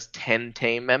those first 10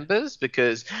 team members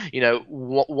because,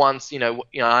 once,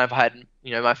 I've had,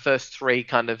 my first 3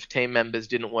 kind of team members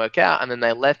didn't work out and then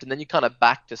they left, and then you're kind of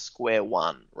back to square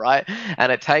one, right?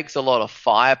 And it takes a lot of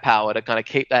firepower to kind of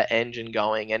keep that engine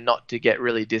going and not to get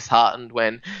really disheartened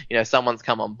when, someone's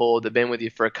come on board, they've been with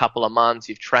you for a couple of months,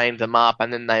 you've trained them up,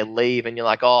 and then they leave and you're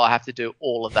like, oh, I have to do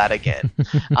all of that again.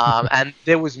 And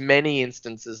there was many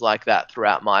instances like that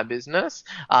throughout my business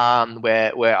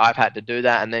where I've had to do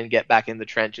that and then get back in the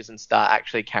trenches and start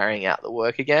actually carrying out the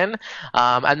work again.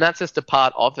 And that's just a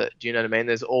part of it. Do you know what I mean?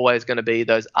 There's always going to be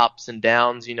those ups and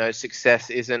downs. Success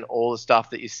isn't all the stuff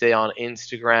that you see on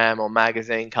Instagram or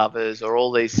magazine covers or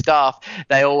all these stuff.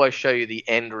 They always show you the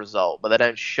end result, but they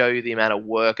don't show you the amount of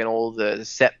work and all the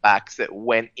setbacks that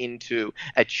went into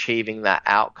achieving that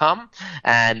outcome.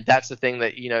 And that's the thing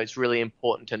that, it's really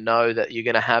important to know that you're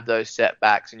going to have those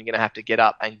setbacks and you're going to have to get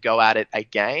up and go at it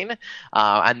again.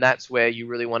 And that's where you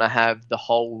really want to have the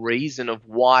whole reason of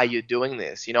why you're doing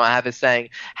this. I have a saying,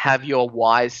 have your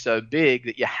whys so big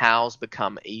that your hows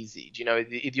become easy.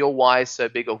 If your why is so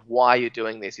big of why you're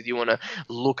doing this, if you want to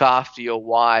look after your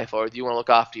wife, or if you want to look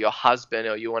after your husband,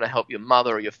 or you want to help your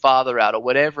mother or your father out, or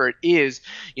whatever it is,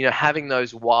 having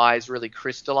those whys really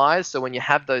crystallize. So when you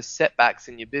have those setbacks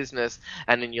in your business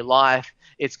and in your life,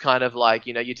 it's kind of like,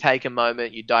 you take a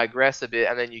moment, you digress a bit,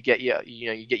 and then you get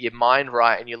your mind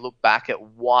right and you look back at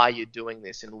why you're doing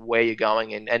this and where you're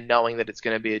going, and knowing that it's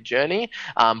going to be a journey,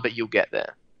 but you'll get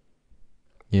there.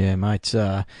 Yeah, mate,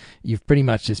 you've pretty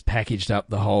much just packaged up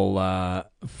the whole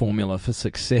formula for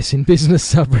success in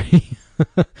business, Sabri.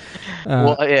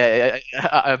 Well, yeah,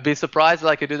 I'd be surprised if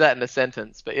I could do that in a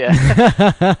sentence, but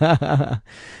yeah.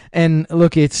 And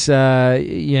look, it's,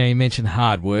 you mentioned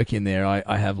hard work in there.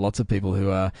 I have lots of people who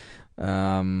are,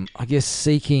 I guess,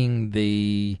 seeking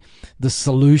the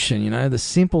solution, the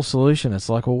simple solution. It's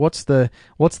like, well, what's the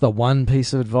one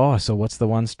piece of advice, or what's the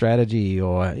one strategy,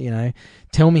 or,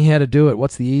 tell me how to do it.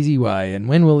 What's the easy way? And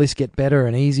when will this get better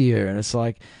and easier? And it's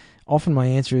like, often my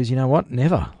answer is,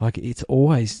 never. Like, there's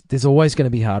always going to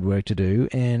be hard work to do.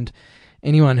 And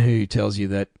anyone who tells you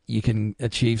that you can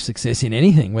achieve success in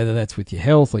anything, whether that's with your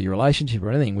health or your relationship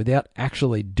or anything, without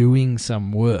actually doing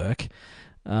some work,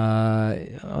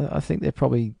 I think they're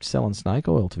probably selling snake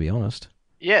oil, to be honest.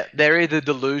 Yeah, they're either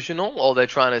delusional or they're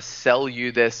trying to sell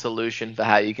you their solution for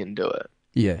how you can do it.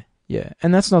 Yeah.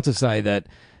 And that's not to say that,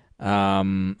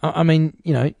 I mean,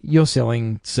 you're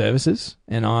selling services,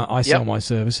 and I sell my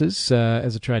services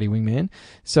as a tradie wingman.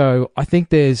 So I think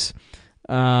there's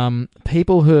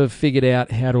people who have figured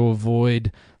out how to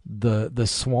avoid the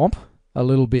swamp a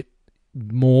little bit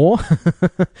more.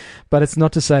 But it's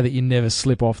not to say that you never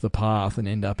slip off the path and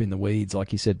end up in the weeds,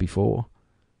 like you said before.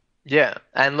 Yeah.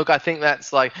 And look, I think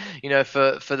that's like,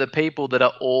 for the people that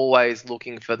are always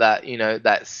looking for that,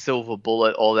 that silver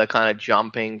bullet, or they're kind of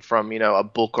jumping from, a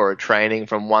book or a training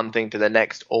from one thing to the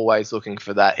next, always looking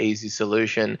for that easy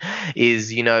solution,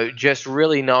 is, just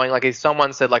really knowing, like if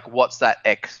someone said, like, what's that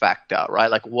X factor,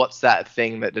 right? Like, what's that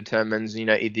thing that determines,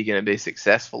 if you're going to be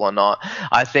successful or not?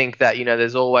 I think that,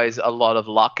 there's always a lot of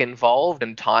luck involved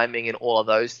and timing and all of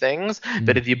those things.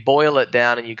 But if you boil it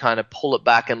down and you kind of pull it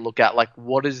back and look at, like,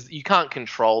 you can't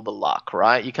control the luck,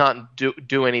 right? You can't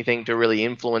do anything to really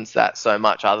influence that so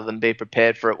much other than be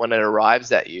prepared for it when it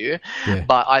arrives at you. Yeah.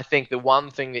 But I think the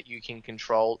one thing that you can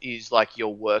control is like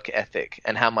your work ethic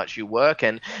and how much you work.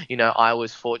 And, I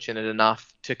was fortunate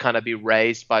enough to kind of be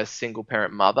raised by a single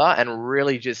parent mother and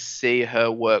really just see her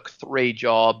work 3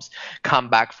 jobs, come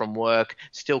back from work,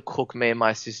 still cook me and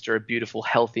my sister a beautiful,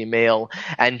 healthy meal,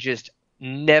 and just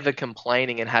never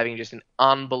complaining and having just an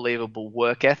unbelievable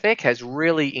work ethic has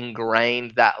really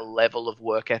ingrained that level of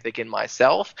work ethic in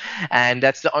myself. And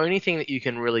that's the only thing that you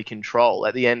can really control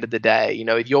at the end of the day.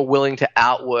 If you're willing to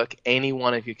outwork any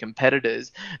one of your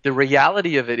competitors, the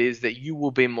reality of it is that you will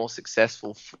be more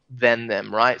successful than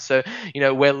them, right? So,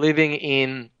 we're living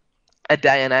in a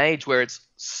day and age where it's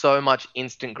so much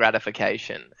instant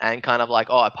gratification and kind of like,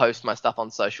 I post my stuff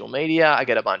on social media, I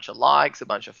get a bunch of likes, a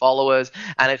bunch of followers,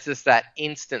 and it's just that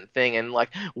instant thing. And like,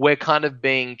 we're kind of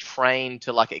being trained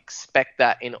to like expect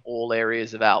that in all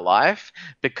areas of our life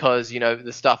because,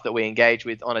 the stuff that we engage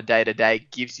with on a day-to-day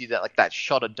gives you that, like, that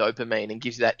shot of dopamine and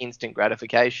gives you that instant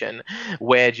gratification,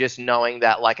 where just knowing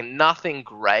that like nothing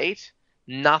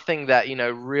that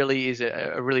really is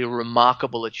a really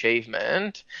remarkable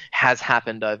achievement has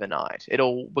happened overnight. It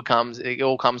all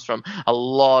comes from a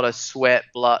lot of sweat,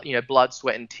 blood,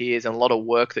 sweat and tears, and a lot of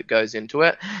work that goes into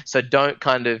it. So don't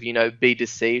kind of be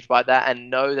deceived by that, and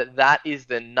know that that is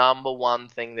the number one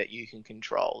thing that you can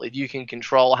control. If you can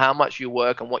control how much you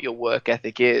work and what your work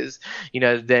ethic is,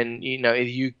 then if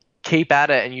you keep at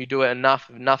it and you do it enough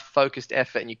focused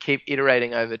effort and you keep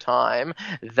iterating over time,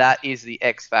 that is the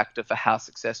X factor for how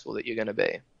successful that you're going to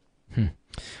be.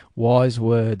 Wise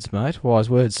words, mate. Wise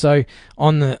words. So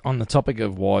on the topic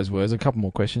of wise words, a couple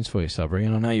more questions for you, Sabri,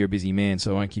 and I know you're a busy man,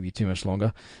 so I won't keep you too much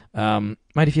longer.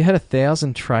 Mate, if you had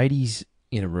 1,000 tradies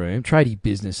in a room, tradie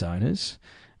business owners,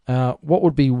 what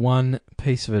would be one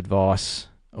piece of advice,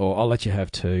 or I'll let you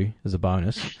have 2 as a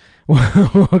bonus,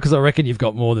 because I reckon you've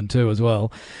got more than 2 as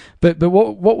well. But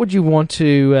what would you want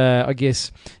to, I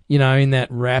guess, in that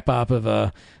wrap up of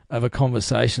a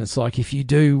conversation? It's like, if you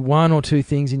do 1 or 2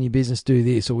 things in your business, do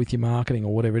this, or with your marketing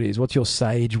or whatever it is. What's your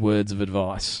sage words of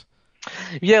advice?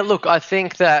 Yeah, look, I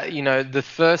think that, the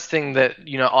first thing that,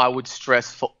 I would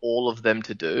stress for all of them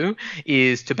to do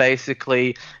is to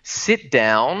basically sit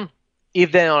down.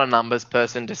 If they're not a numbers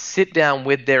person, to sit down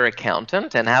with their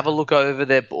accountant and have a look over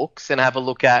their books and have a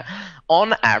look at,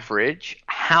 on average,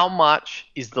 how much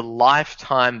is the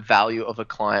lifetime value of a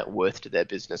client worth to their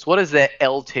business? What is their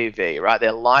LTV, right?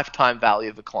 Their lifetime value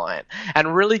of a client,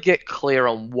 and really get clear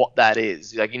on what that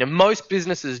is. Like, most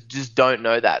businesses just don't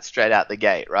know that straight out the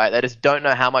gate, right? They just don't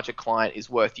know how much a client is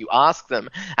worth. You ask them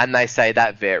and they say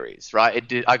that varies, right?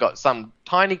 I got some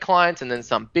tiny clients and then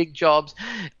some big jobs.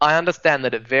 I understand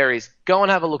that it varies. Go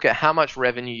and have a look at how much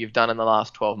revenue you've done in the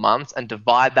last 12 months and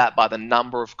divide that by the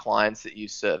number of clients that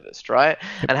you've serviced, right?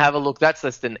 And have a look. That's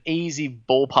just an easy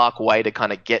ballpark way to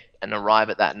kind of get and arrive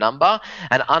at that number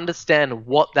and understand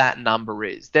what that number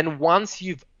is. Then once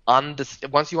you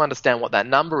understand what that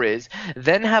number is,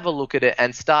 then have a look at it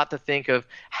and start to think of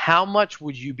how much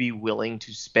would you be willing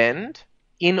to spend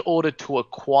in order to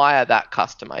acquire that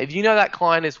customer. If that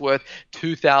client is worth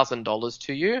 $2,000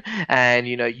 to you and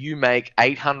you make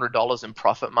 $800 in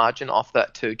profit margin off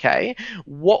that $2,000,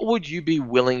 what would you be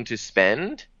willing to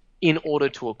spend in order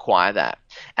to acquire that?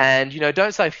 And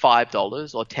don't say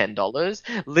 $5 or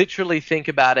 $10. Literally think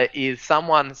about it. If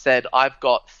someone said, I've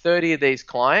got 30 of these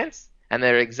clients and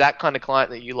they're the exact kind of client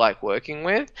that you like working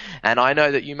with, and I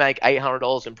know that you make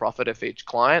 $800 in profit of each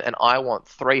client, and I want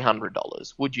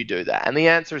 $300, would you do that? And the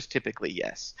answer is typically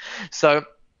yes. So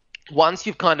once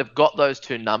you've kind of got those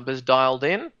 2 numbers dialed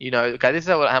in, okay, this is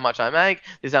how much I make,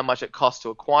 this is how much it costs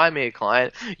to acquire me a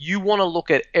client, you want to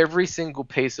look at every single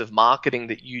piece of marketing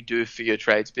that you do for your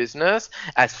trades business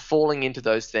as falling into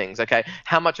those things. Okay,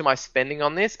 how much am I spending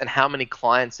on this, and how many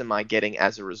clients am I getting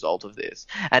as a result of this?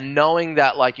 And knowing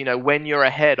that, like, when you're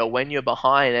ahead or when you're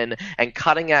behind, and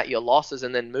cutting out your losses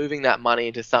and then moving that money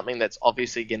into something that's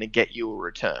obviously going to get you a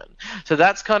return. So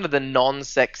that's kind of the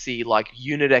non-sexy, like,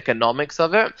 unit economics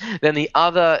of it. Then the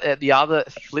other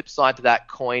flip side to that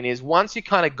coin is once you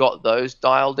kind of got those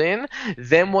dialed in,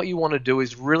 then what you want to do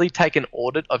is really take an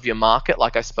audit of your market,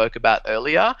 like I spoke about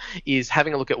earlier, is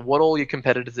having a look at what all your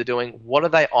competitors are doing, what are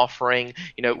they offering,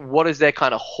 what is their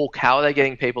kind of hook, how are they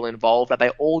getting people involved, are they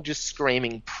all just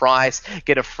screaming price,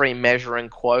 get a free measure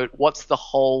and quote, what's their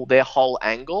whole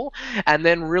angle, and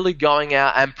then really going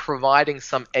out and providing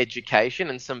some education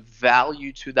and some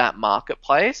value to that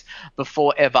marketplace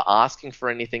before ever asking for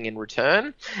anything in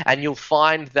return. And you'll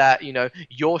find that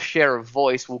your share of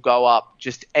voice will go up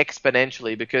just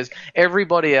exponentially because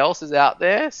everybody else is out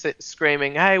there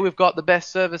screaming, hey, we've got the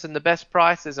best service and the best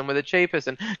prices and we're the cheapest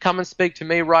and come and speak to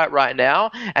me right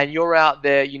now. And you're out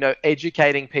there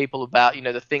educating people about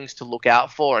the things to look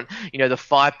out for and the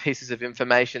 5 pieces of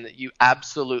information that you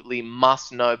absolutely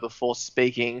must know before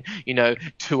speaking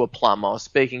to a plumber or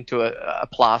speaking to a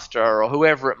plasterer or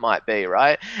whoever it might be,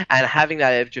 right? And having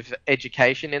that edge of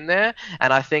education in there.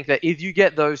 And I think that if you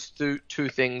get those two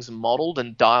things modeled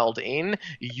and dialed in,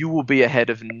 you will be ahead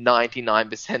of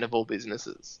 99% of all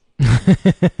businesses.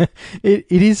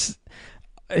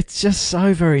 It's just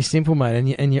so very simple,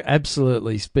 mate, and you're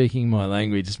absolutely speaking my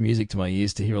language. It's music to my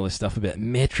ears to hear all this stuff about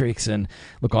metrics. And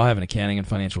look, I have an accounting and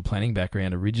financial planning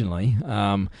background originally,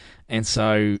 and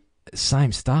so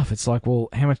same stuff. It's like, well,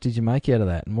 how much did you make out of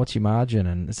that, and what's your margin?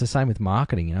 And it's the same with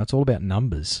marketing. It's all about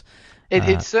numbers.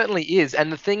 It certainly is,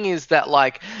 and the thing is that,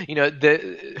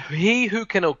 he who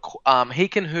can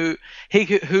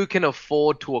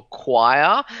afford to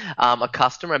acquire a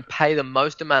customer and pay the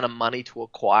most amount of money to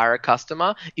acquire a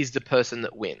customer is the person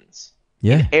that wins.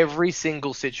 Yeah. In every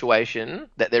single situation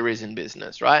that there is in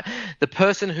business, right? The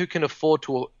person who can afford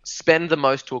to spend the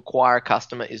most to acquire a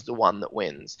customer is the one that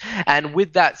wins. And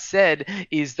with that said,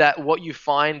 is that what you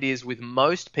find is with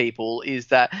most people is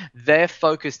that they're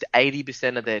focused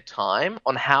 80% of their time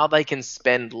on how they can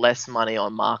spend less money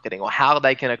on marketing or how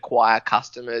they can acquire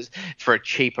customers for a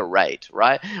cheaper rate,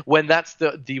 right? When that's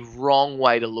the wrong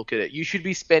way to look at it. You should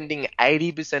be spending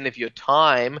 80% of your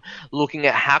time looking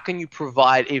at how can you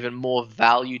provide even more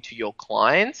value to your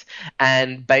clients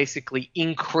and basically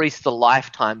increase the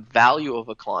lifetime value of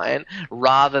a client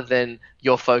rather than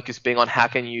your focus being on how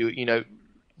can you,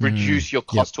 reduce your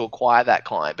cost to acquire that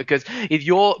client. Because if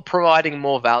you're providing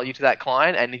more value to that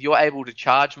client and if you're able to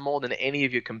charge more than any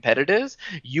of your competitors,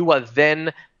 you are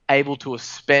then able to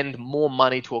spend more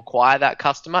money to acquire that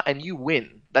customer and you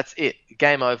win. That's it.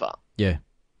 Game over. Yeah.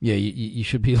 Yeah, you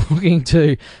should be looking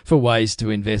for ways to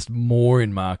invest more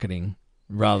in marketing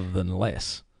rather than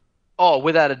less. Oh,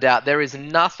 without a doubt. There is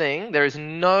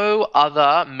no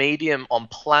other medium on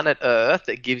planet Earth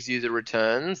that gives you the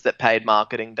returns that paid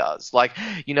marketing does.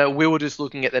 We were just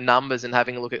looking at the numbers and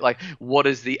having a look at what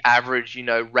is the average,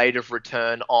 rate of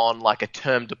return on a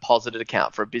term deposited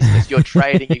account for a business. You're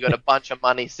trading, you've got a bunch of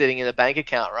money sitting in a bank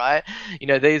account, right?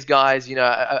 These guys,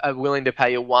 are willing to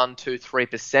pay you 1%, 2%,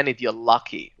 3% if you're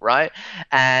lucky, right?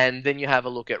 And then you have a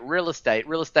look at real estate.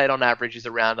 Real estate on average is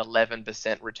around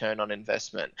 11% return on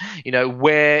investment.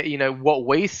 What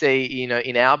we see,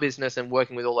 in our business and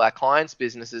working with all our clients'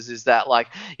 businesses is that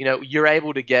you're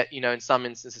able to get, in some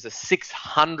instances, a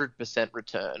 600%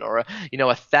 return or a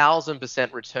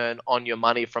 1,000% return on your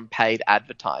money from paid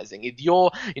advertising. If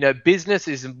your, business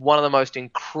is one of the most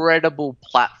incredible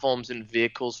platforms and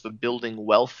vehicles for building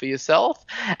wealth for yourself.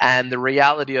 And the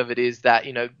reality of it is that,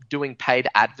 doing paid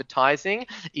advertising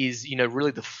is,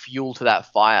 really the fuel to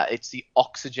that fire. It's the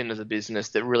oxygen of the business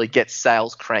that really gets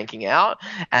sales cranking out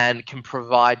and can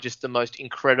provide just the most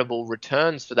incredible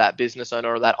returns for that business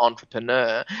owner or that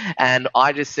entrepreneur. And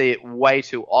I just see it way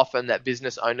too often that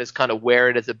business owners kind of wear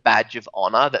it as a badge of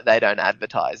honor that they don't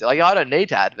advertise. They're I don't need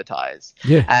to advertise.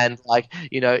 Yeah. And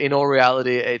in all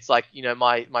reality, it's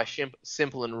my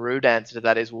simple and rude answer to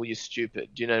that is, well, you're stupid.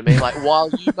 Do you know what I mean? While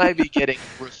you may be getting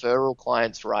referral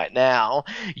clients right now,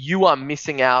 you are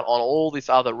missing out on all this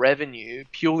other revenue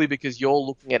purely because you're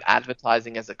looking at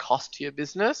advertising as a cost to your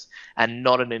business and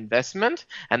not an investment,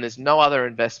 and there's no other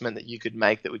investment that you could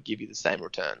make that would give you the same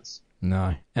returns.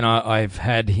 No, and I've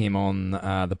had him on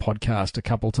the podcast a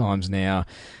couple times now.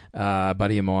 A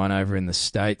buddy of mine over in the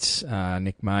States,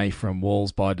 Nick May from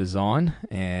Walls by Design,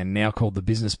 and now called the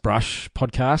Business Brush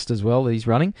podcast as well that he's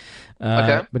running.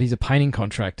 Okay. But he's a painting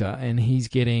contractor, and he's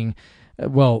getting...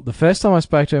 Well, the first time I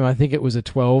spoke to him, I think it was a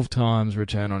 12 times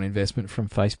return on investment from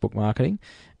Facebook marketing.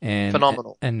 And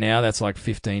phenomenal. And now that's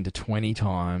 15 to 20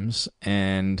 times.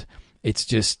 And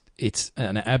it's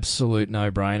an absolute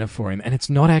no-brainer for him. And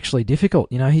it's not actually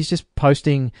difficult. He's just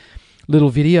posting little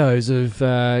videos of,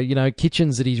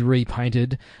 kitchens that he's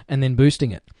repainted and then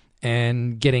boosting it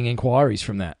and getting inquiries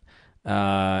from that.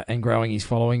 and growing his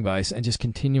following base and just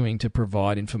continuing to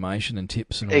provide information and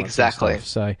tips and all Exactly. that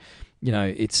sort of stuff. So,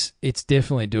 it's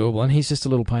definitely doable. And he's just a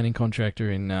little painting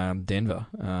contractor in Denver.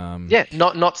 Yeah,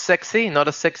 not sexy, not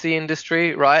a sexy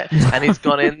industry, right? And he's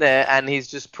gone in there and he's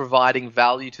just providing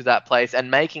value to that place and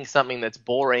making something that's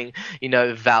boring,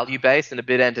 value-based and a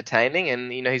bit entertaining.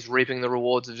 And, he's reaping the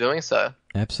rewards of doing so.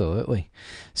 Absolutely.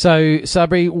 So,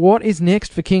 Sabri, what is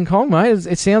next for King Kong, mate?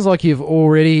 It sounds like you've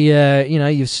already,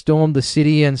 you've stormed the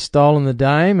city and stolen the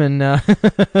dame and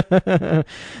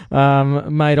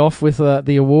made off with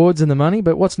the awards and the money.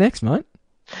 But what's next, mate?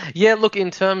 Yeah, look,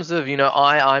 in terms of,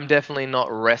 I'm definitely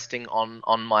not resting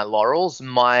on my laurels.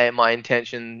 My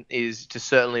intention is to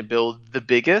certainly build the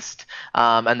biggest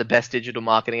and the best digital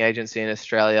marketing agency in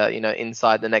Australia,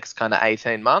 inside the next kind of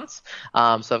 18 months.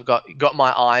 So I've got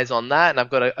my eyes on that, and I've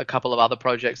got a couple of other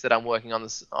projects that I'm working on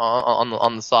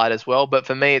the side as well. But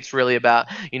for me, it's really about,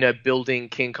 building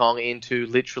King Kong into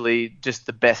literally just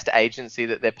the best agency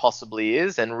that there possibly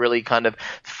is, and really kind of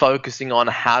focusing on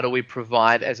how do we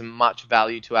provide as much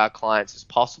value to our clients as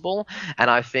possible. And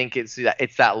I think it's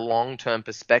that long-term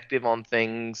perspective on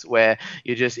things where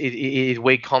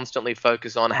we constantly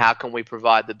focus on how can we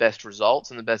provide the best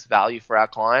results and the best value for our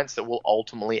clients that will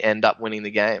ultimately end up winning the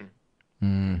game.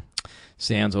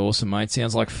 Sounds awesome, mate.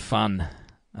 Sounds like fun.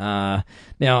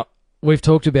 Now, we've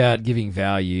talked about giving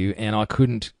value, and I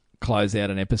couldn't close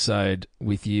out an episode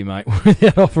with you, mate,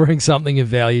 without offering something of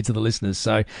value to the listeners.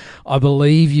 So I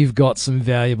believe you've got some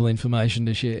valuable information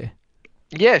to share.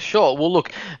 Yeah, sure. Well,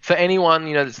 look, for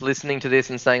anyone, that's listening to this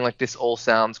and saying, like, this all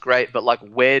sounds great, but, like,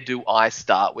 where do I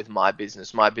start with my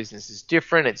business? My business is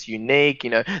different. It's unique.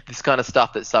 This kind of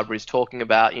stuff that Sabri's talking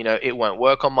about, it won't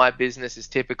work on my business is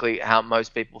typically how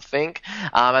most people think.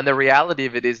 And the reality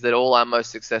of it is that all our most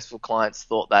successful clients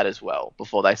thought that as well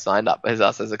before they signed up as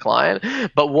us as a client.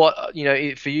 But what,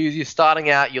 for you, you're starting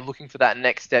out, you're looking for that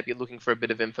next step, you're looking for a bit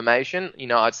of information.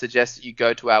 I'd suggest that you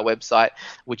go to our website,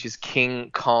 which is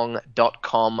kingkong.com.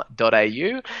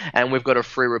 And we've got a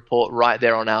free report right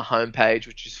there on our homepage,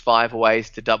 which is 5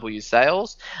 ways to double your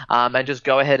sales. And just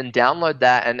go ahead and download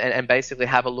that and basically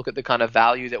have a look at the kind of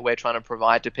value that we're trying to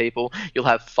provide to people. You'll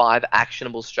have 5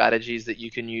 actionable strategies that you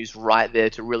can use right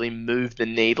there to really move the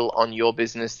needle on your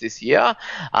business this year.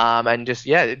 And just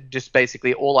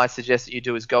basically all I suggest that you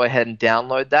do is go ahead and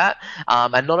download that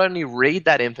and not only read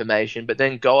that information, but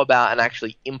then go about and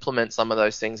actually implement some of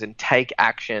those things and take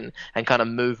action and kind of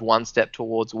move one step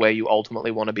towards where you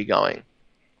ultimately want to be going.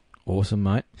 Awesome,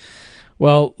 mate.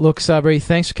 Well, look, Sabri,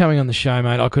 thanks for coming on the show,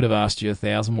 mate. I could have asked you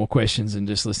 1,000 more questions and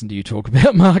just listened to you talk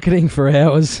about marketing for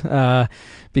hours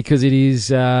because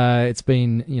it's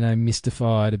been,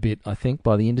 mystified a bit, I think,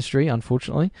 by the industry,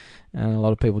 unfortunately. And a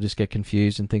lot of people just get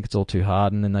confused and think it's all too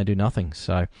hard and then they do nothing.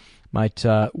 So, mate,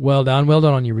 well done. Well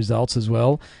done on your results as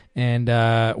well. And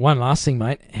one last thing,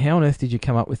 mate. How on earth did you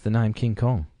come up with the name King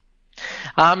Kong?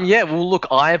 Well, look,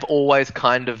 I've always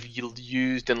kind of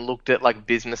used and looked at like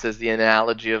business as the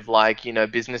analogy of like,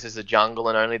 business is a jungle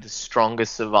and only the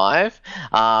strongest survive.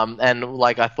 And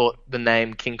like I thought the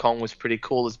name King Kong was pretty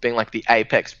cool as being like the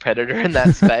apex predator in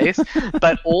that space.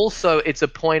 But also it's a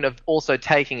point of also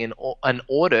taking an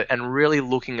audit and really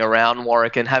looking around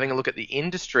Warwick and having a look at the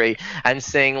industry and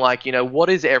seeing like, what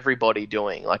is everybody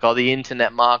doing? Like, the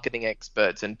internet marketing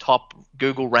experts and top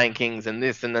Google rankings and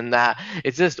this and then that.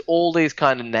 It's just all these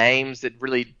kind of names that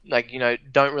really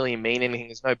don't really mean anything.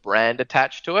 There's no brand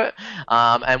attached to it.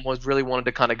 And was really wanted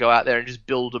to kind of go out there and just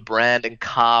build a brand and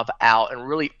carve out and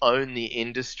really own the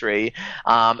industry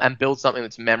and build something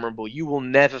that's memorable. You will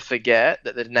never forget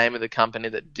that the name of the company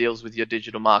that deals with your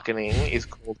digital marketing is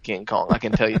called King Kong. I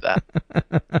can tell you that.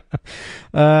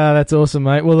 That's awesome,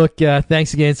 mate. Well, look,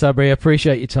 thanks again, Sabri. I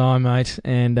appreciate your time, mate.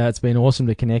 And it's been awesome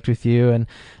to connect with you. And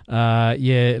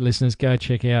listeners, go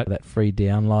check out that free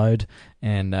download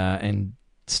and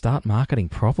start marketing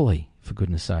properly, for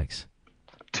goodness sakes.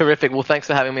 Terrific. Well, thanks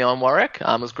for having me on, Warwick.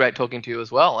 It was great talking to you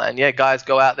as well. And guys,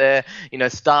 go out there,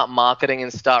 start marketing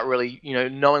and start really,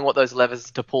 knowing what those levers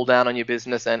to pull down on your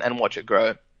business and watch it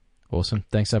grow. Awesome.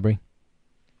 Thanks, Sabri.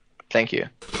 Thank you.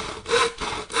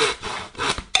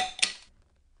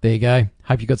 There you go.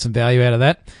 Hope you got some value out of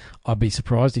that. I'd be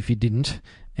surprised if you didn't.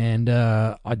 And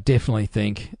I definitely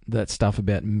think that stuff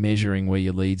about measuring where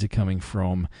your leads are coming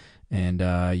from and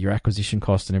your acquisition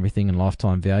cost and everything and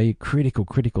lifetime value,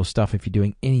 critical stuff if you're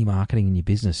doing any marketing in your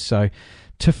business. So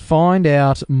to find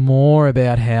out more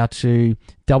about how to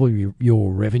double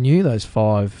your revenue, those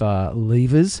 5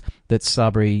 levers that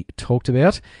Sabri talked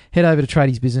about, head over to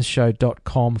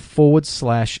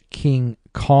tradiesbusinessshow.com/King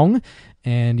Kong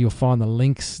and you'll find the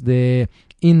links there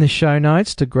in the show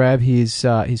notes to grab his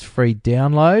free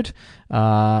download.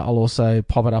 I'll also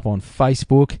pop it up on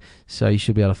Facebook, so you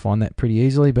should be able to find that pretty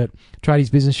easily. But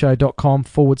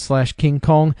tradiesbusinessshow.com/King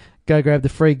Kong. Go grab the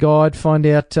free guide, find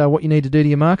out what you need to do to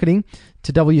your marketing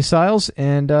to double your sales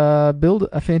and build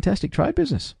a fantastic trade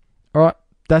business. All right,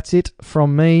 that's it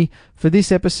from me for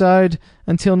this episode.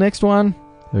 Until next one,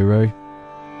 hooroo.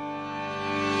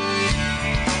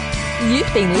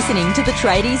 You've been listening to the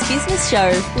Tradies Business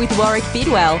Show with Warwick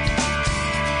Bidwell.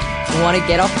 Want to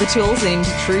get off the tools and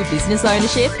into true business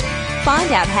ownership?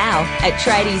 Find out how at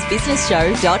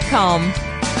tradiesbusinessshow.com.